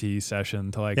TRT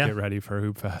session to like get ready for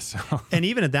Hoopfest. So. And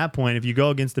even at that point, if you go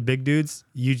against the big dudes,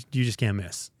 you just can't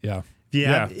miss. Yeah.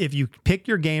 If you pick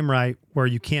your game right where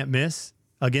you can't miss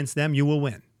against them, you will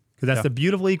win. Because that's the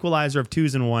beautiful equalizer of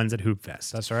 2s and 1s at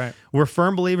Hoopfest. That's right. We're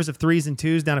firm believers of 3s and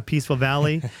 2s down at Peaceful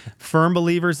Valley. Firm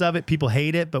believers of it. People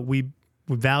hate it, but we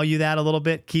value that a little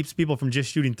bit. Keeps people from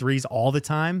just shooting 3s all the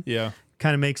time. Yeah.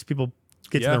 Kind of makes people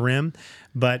get to the rim.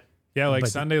 But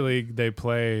Sunday League, they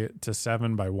play to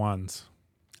 7 by 1s.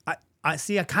 I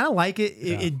see. I kind of like it.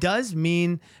 It does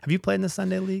mean. Have you played in the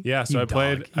Sunday League? Yeah. So I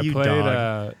played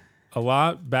a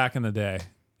lot back in the day,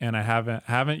 and I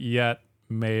haven't yet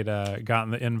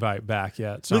gotten the invite back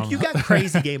yet. So Look, you got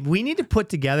crazy game. We need to put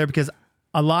together, because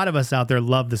a lot of us out there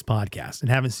love this podcast and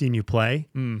haven't seen you play.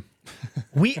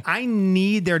 I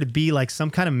need there to be like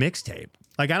some kind of mixtape.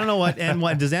 Like, I don't know what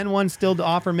N1 does. N1 still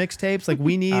offer mixtapes? Like,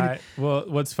 we need. Well,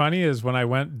 what's funny is when I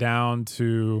went down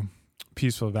to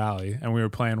Peaceful Valley and we were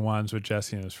playing ones with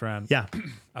Jesse and his friend. Yeah,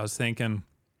 I was thinking,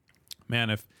 man,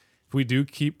 if we do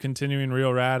keep continuing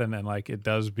Real Rad and then like it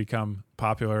does become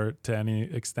popular to any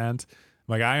extent,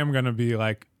 like I am gonna be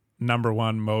like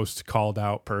 #1 most called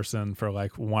out person for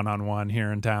like one-on-one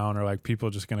here in town, or like people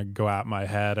just gonna go at my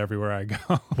head everywhere I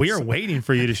go. We are waiting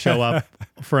for you to show up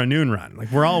for a noon run.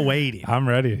 Like, we're all waiting. I'm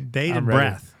ready. Bated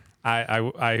breath.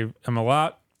 I am a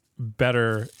lot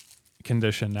better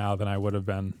condition now than I would have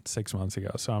been 6 months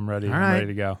ago. So I'm ready. I'm ready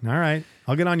to go. All right.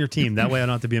 I'll get on your team. That way I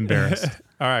don't have to be embarrassed.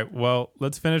 All right. Well,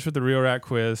 let's finish with the Real Rat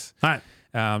quiz. All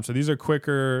right. So these are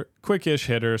quickish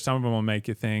hitters. Some of them will make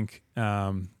you think,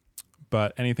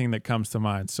 but anything that comes to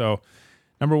mind. So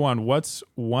number 1, what's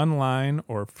one line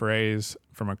or phrase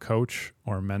from a coach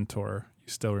or mentor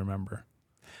you still remember?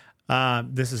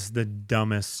 This is the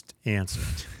dumbest answer.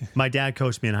 My dad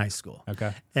coached me in high school.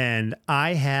 Okay. And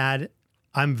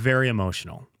I'm very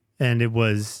emotional. And I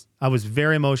was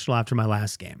very emotional after my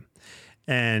last game.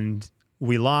 And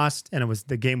we lost, and it was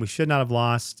the game we should not have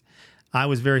lost. I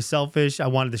was very selfish. I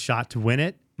wanted the shot to win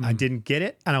it. I didn't get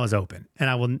it, and I was open. And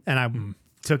I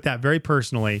took that very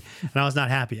personally, and I was not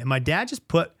happy. And my dad just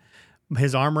put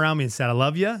his arm around me and said, "I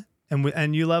love you,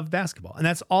 and you love basketball." And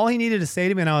that's all he needed to say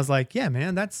to me. And I was like, "Yeah,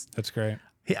 man, that's great.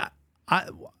 Yeah,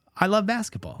 I love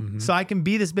basketball, so I can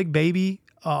be this big baby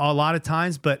a lot of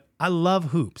times, but I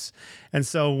love hoops." And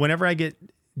so whenever I get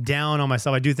down on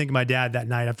myself, I do think of my dad that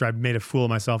night after I made a fool of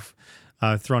myself,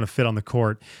 throwing a fit on the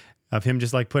court, of him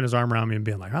just like putting his arm around me and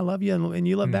being like, "I love you, and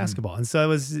you love basketball." And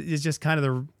so it's just kind of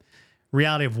the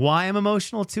reality of why I'm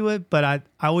emotional to it, but I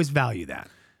always value that.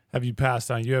 Have you passed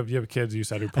on? You have kids you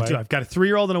said who play? I do. I've got a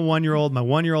 3-year-old and a 1-year-old. My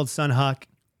 1-year-old son, Huck,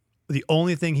 the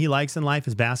only thing he likes in life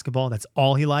is basketball. That's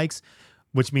all he likes,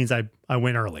 which means I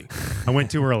went early. I went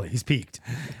too early. He's peaked.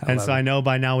 I know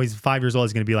by now he's 5 years old.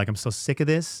 He's going to be like, "I'm so sick of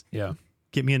this. Yeah.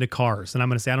 Get me into cars." And I'm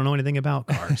going to say, "I don't know anything about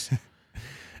cars."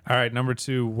 All right. Number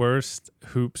 2, worst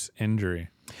hoops injury.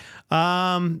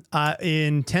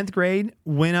 In 10th grade,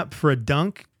 went up for a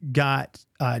dunk, got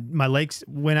my legs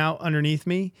went out underneath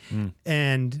me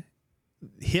and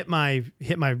hit my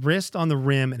wrist on the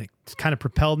rim, and it kind of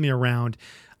propelled me around.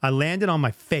 I landed on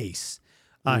my face,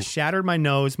 shattered my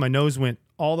nose. My nose went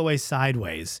all the way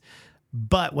sideways.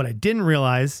 But what I didn't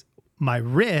realize, my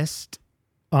wrist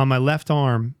on my left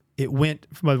arm, it went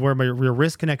from where your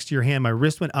wrist connects to your hand. My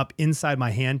wrist went up inside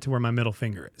my hand to where my middle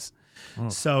finger is.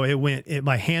 So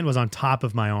my hand was on top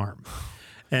of my arm.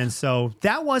 And so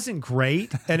that wasn't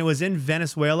great. And it was in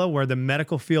Venezuela, where the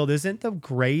medical field isn't the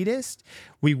greatest.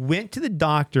 We went to the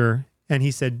doctor, and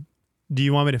he said, "Do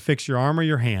you want me to fix your arm or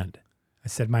your hand?" I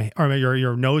said,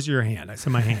 your nose or your hand? I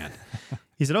said, "My hand."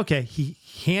 He said, "Okay." He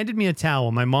handed me a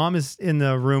towel. My mom is in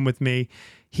the room with me.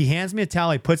 He hands me a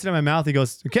towel. He puts it in my mouth. He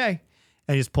goes, "Okay."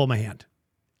 And he just pulled my hand.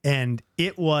 And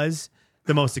it was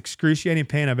the most excruciating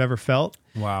pain I've ever felt.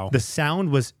 Wow. The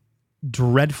sound was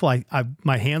dreadful.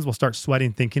 My hands will start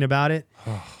sweating thinking about it.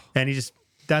 And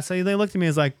that's how they looked at me.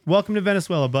 It's like, "Welcome to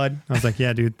Venezuela, bud." I was like,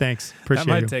 "Yeah, dude, thanks. Appreciate it."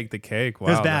 That might take the cake. Wow.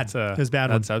 It was bad. It was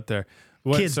bad. That's out there.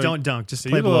 Kids don't dunk. Just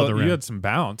play below the rim. You had some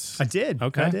bounce. I did.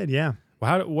 Okay. I did, yeah.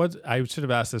 Well, I should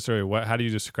have asked this earlier. How do you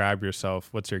describe yourself?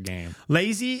 What's your game?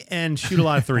 Lazy and shoot a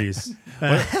lot of threes.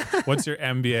 What's your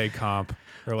NBA comp?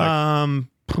 Or like,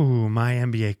 my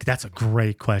NBA. That's a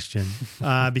great question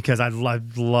because I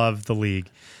love the league.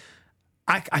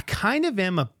 I kind of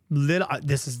am a little.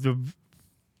 This is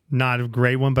not a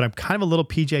great one, but I'm kind of a little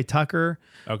PJ Tucker,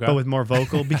 but with more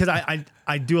vocal because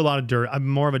I do a lot of dirt. I'm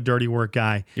more of a dirty work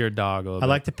guy. You're a dog a little bit. I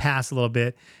like to pass a little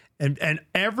bit. And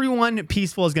everyone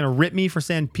peaceful is going to rip me for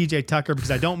saying PJ Tucker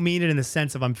because I don't mean it in the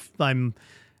sense of I'm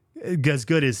as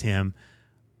good as him,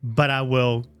 but I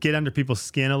will get under people's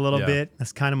skin a little bit.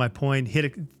 That's kind of my point.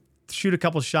 Shoot a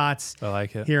couple shots. I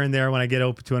like it. Here and there when I get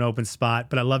open to an open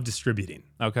spot, but I love distributing.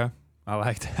 Okay. I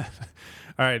like that.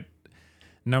 All right.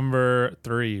 Number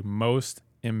 3, most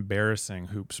embarrassing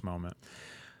hoops moment.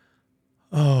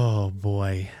 Oh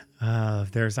boy. I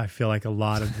feel like a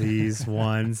lot of these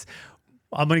ones.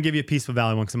 I'm going to give you a Peaceful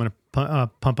Valley one because I'm going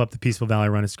to pump up the Peaceful Valley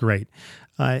run. It's great.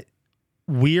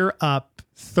 We're up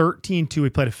 13-2. We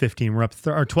played a 15. We're up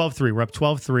 12-3. We're up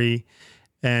 12-3.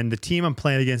 And the team I'm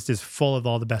playing against is full of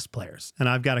all the best players. And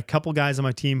I've got a couple guys on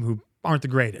my team who aren't the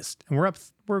greatest. And we're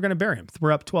going to bury them.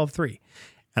 We're up 12-3.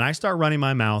 And I start running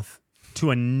my mouth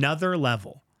to another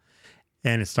level.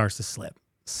 And it starts to slip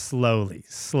slowly.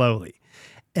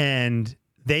 And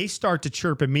they start to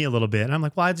chirp at me a little bit. And I'm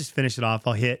like, well, I'll just finish it off.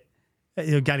 I'll hit.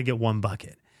 You got to get one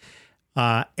bucket.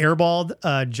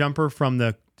 Airballed jumper from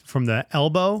the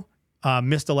elbow.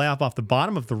 Missed a layup off the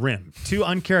bottom of the rim. 2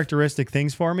 uncharacteristic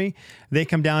things for me. They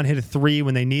come down, hit a 3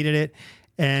 when they needed it.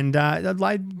 And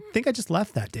I think I just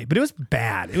left that day. But it was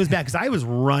bad. It was bad because I was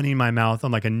running my mouth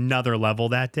on like another level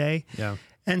that day. Yeah.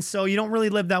 And so you don't really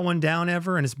live that one down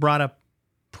ever. And it's brought up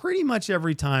pretty much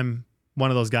every time one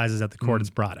of those guys is at the court. It's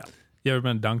brought up. You ever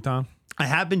been dunked on? I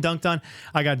have been dunked on.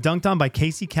 I got dunked on by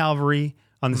Casey Calvary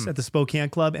at the Spokane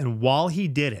club. And while he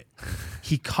did it,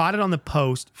 he caught it on the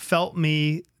post, felt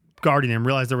me guarding him,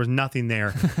 realized there was nothing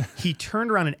there. He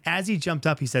turned around and as he jumped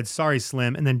up, he said, "Sorry,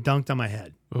 Slim," and then dunked on my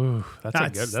head. Ooh, that's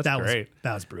great.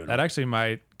 That was brutal. That actually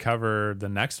might cover the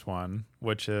next one,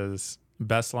 which is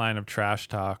best line of trash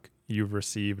talk you've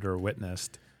received or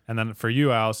witnessed. And then for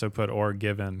you, I also put or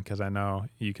given because I know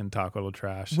you can talk a little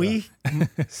trash.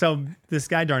 So this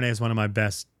guy Darnay is one of my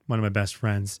best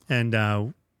friends,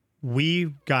 and we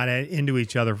got into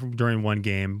each other during one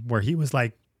game where he was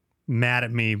like mad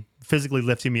at me, physically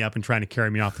lifting me up and trying to carry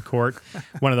me off the court.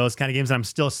 One of those kind of games, and I'm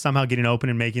still somehow getting open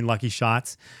and making lucky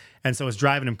shots, and so it was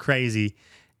driving him crazy.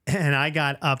 And I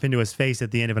got up into his face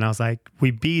at the end of it, and I was like,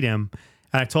 "We beat him,"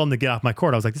 and I told him to get off my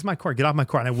court. I was like, "This is my court. Get off my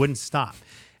court," and I wouldn't stop.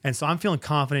 And so I'm feeling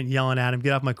confident, yelling at him,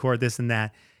 "Get off my court," this and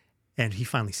that. And he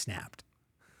finally snapped.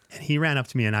 And he ran up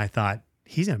to me, and I thought,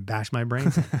 he's going to bash my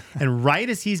brains. And right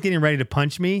as he's getting ready to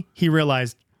punch me, he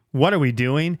realized, what are we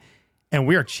doing? And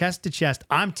we are chest to chest.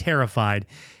 I'm terrified.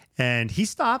 And he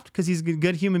stopped because he's a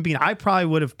good human being. I probably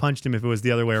would have punched him if it was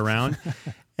the other way around.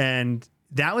 And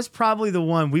that was probably the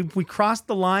one. We crossed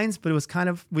the lines, but it was kind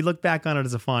of, we look back on it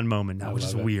as a fond moment now, which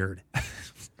is weird.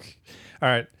 All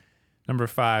right. Number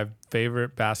 5,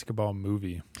 favorite basketball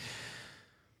movie.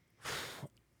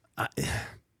 You're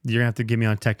going to have to give me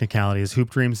on technicality. Is Hoop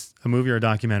Dreams a movie or a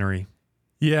documentary?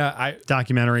 Yeah.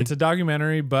 Documentary. It's a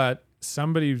documentary, but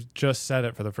somebody just said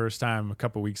it for the first time a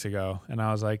couple weeks ago. And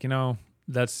I was like,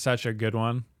 that's such a good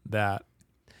one that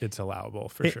it's allowable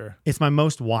for sure. It's my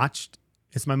most watched.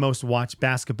 It's my most watched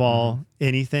basketball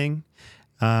anything.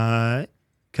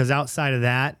 Because outside of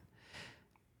that,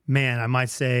 man, I might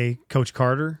say Coach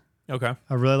Carter. Okay.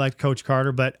 I really liked Coach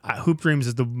Carter, but Hoop Dreams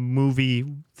is the movie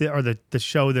or the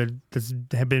show that's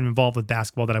have been involved with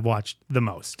basketball that I've watched the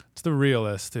most. It's the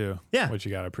realest too. Yeah. Which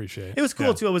you got to appreciate. It was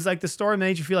cool too. It was like the story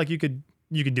made you feel like you could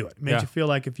do it. Made you feel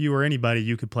like if you were anybody,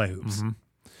 you could play hoops. Mm-hmm.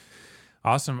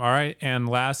 Awesome. All right. And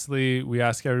lastly, we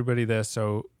ask everybody this.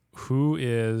 So who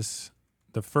is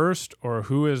the first or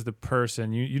who is the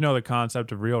person, you know the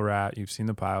concept of Real Rat, you've seen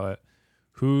the pilot.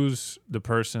 Who's the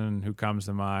person who comes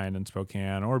to mind in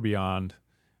Spokane or beyond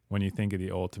when you think of the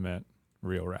ultimate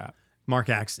Real Rat? Mark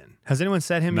Axton. Has anyone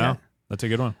said him yet? That's a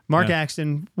good one. Mark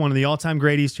Axton, one of the all-time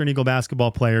great Eastern Eagle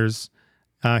basketball players.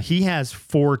 He has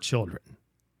 4 children,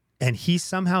 and he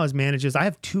somehow manages. I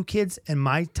have 2 kids, and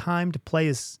my time to play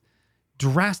is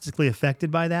drastically affected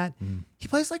by that. He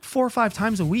plays like 4 or 5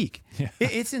 times a week. Yeah.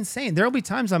 It's insane. There'll be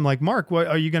times I'm like, Mark,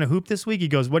 are you going to hoop this week? He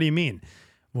goes, what do you mean?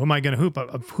 What am I going to hoop?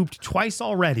 I've hooped twice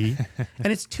already,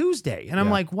 and it's Tuesday. And I'm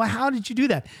like, well, how did you do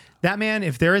that? That man,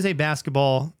 if there is a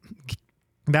basketball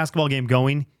game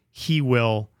going, he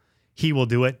will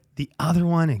do it. The other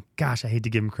one, and gosh, I hate to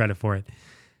give him credit for it,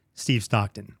 Steve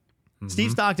Stockton. Mm-hmm.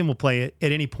 Steve Stockton will play it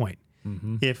at any point.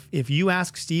 Mm-hmm. If you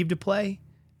ask Steve to play,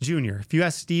 Junior, if you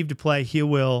ask Steve to play,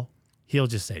 he'll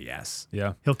just say yes.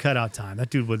 Yeah. He'll cut out time. That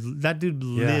dude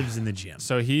lives in the gym.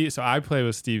 So I play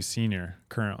with Steve Sr.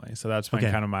 currently. So that's been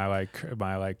kind of my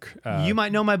you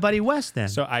might know my buddy Wes then.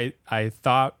 So I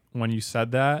thought when you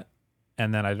said that,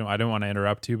 And then I didn't want to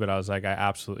interrupt you, but I was like, I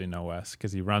absolutely know Wes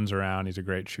because he runs around. He's a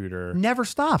great shooter. Never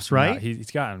stops, right? No, he's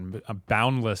gotten a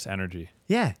boundless energy.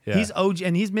 Yeah. He's OG,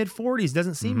 and he's mid-40s.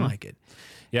 Doesn't seem like it.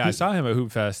 Yeah, I saw him at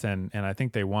Hoopfest, and I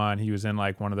think they won. He was in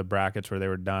like one of the brackets where they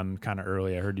were done kind of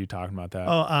early. I heard you talking about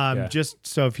that. Just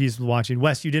so if he's watching,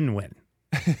 Wes, you didn't win.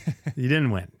 You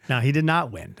didn't win. No, he did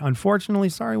not win. Unfortunately,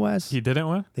 sorry, Wes. He didn't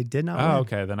win? They did not win. Oh,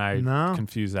 okay. Then I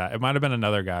confused that. It might have been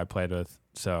another guy I played with.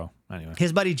 So anyway.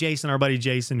 His buddy Jason, our buddy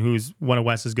Jason, who's one of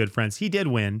Wes's good friends, he did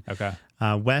win. Okay.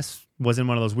 Wes was in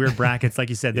one of those weird brackets. Like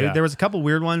you said, there was a couple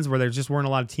weird ones where there just weren't a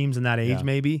lot of teams in that age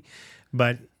maybe.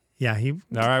 But yeah, he all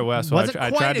right, Wes. wasn't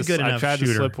I quite a good enough I tried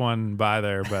shooter. to slip one by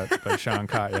there, but Sean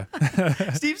caught you.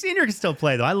 Steve Sr. can still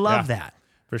play, though. I love that.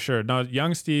 For sure. No,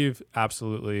 young Steve,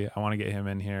 absolutely. I want to get him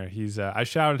in here. He's I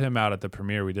shouted him out at the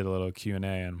premiere. We did a little Q&A,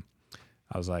 and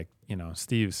I was like,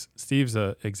 Steve's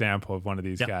an example of one of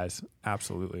these guys.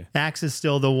 Absolutely. Axe is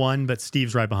still the one, but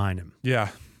Steve's right behind him. Yeah.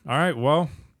 All right. Well,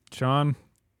 Sean,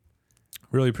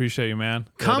 really appreciate you, man.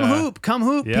 Come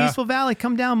hoop. Yeah. Peaceful Valley.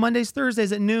 Come down Mondays,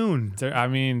 Thursdays at noon. I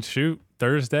mean, shoot.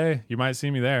 Thursday, you might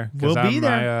see me there. We'll be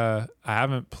there. I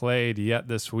haven't played yet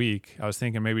this week. I was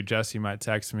thinking maybe Jesse might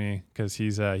text me because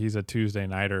he's a Tuesday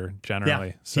nighter generally.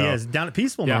 Yeah, so, he is down at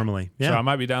Peaceful normally. Yeah. So I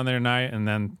might be down there tonight, and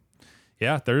then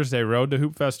Thursday, road to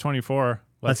Hoopfest 24.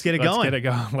 Let's get it going. Let's get it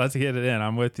going. Let's get it in.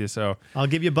 I'm with you. So I'll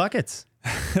give you buckets.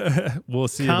 We'll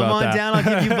see Come about on that. down. I'll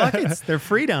give you buckets. They're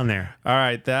free down there. All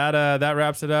right, that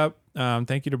wraps it up.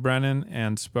 Thank you to Brennan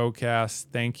and Spokecast.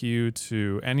 Thank you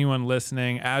to anyone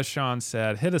listening. As Sean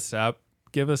said, hit us up.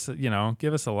 Give us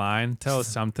a line. Tell us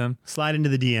something. Slide into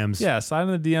the DMs. Yeah, slide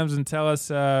into the DMs and tell us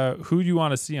who you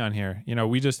want to see on here.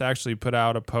 We just actually put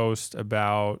out a post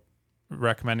about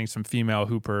recommending some female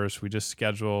hoopers. We just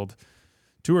scheduled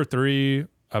 2 or 3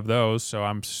 of those, so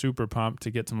I'm super pumped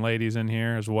to get some ladies in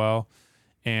here as well.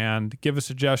 And give us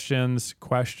suggestions,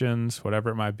 questions, whatever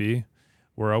it might be.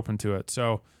 We're open to it.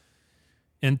 So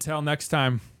until next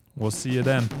time, we'll see you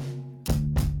then.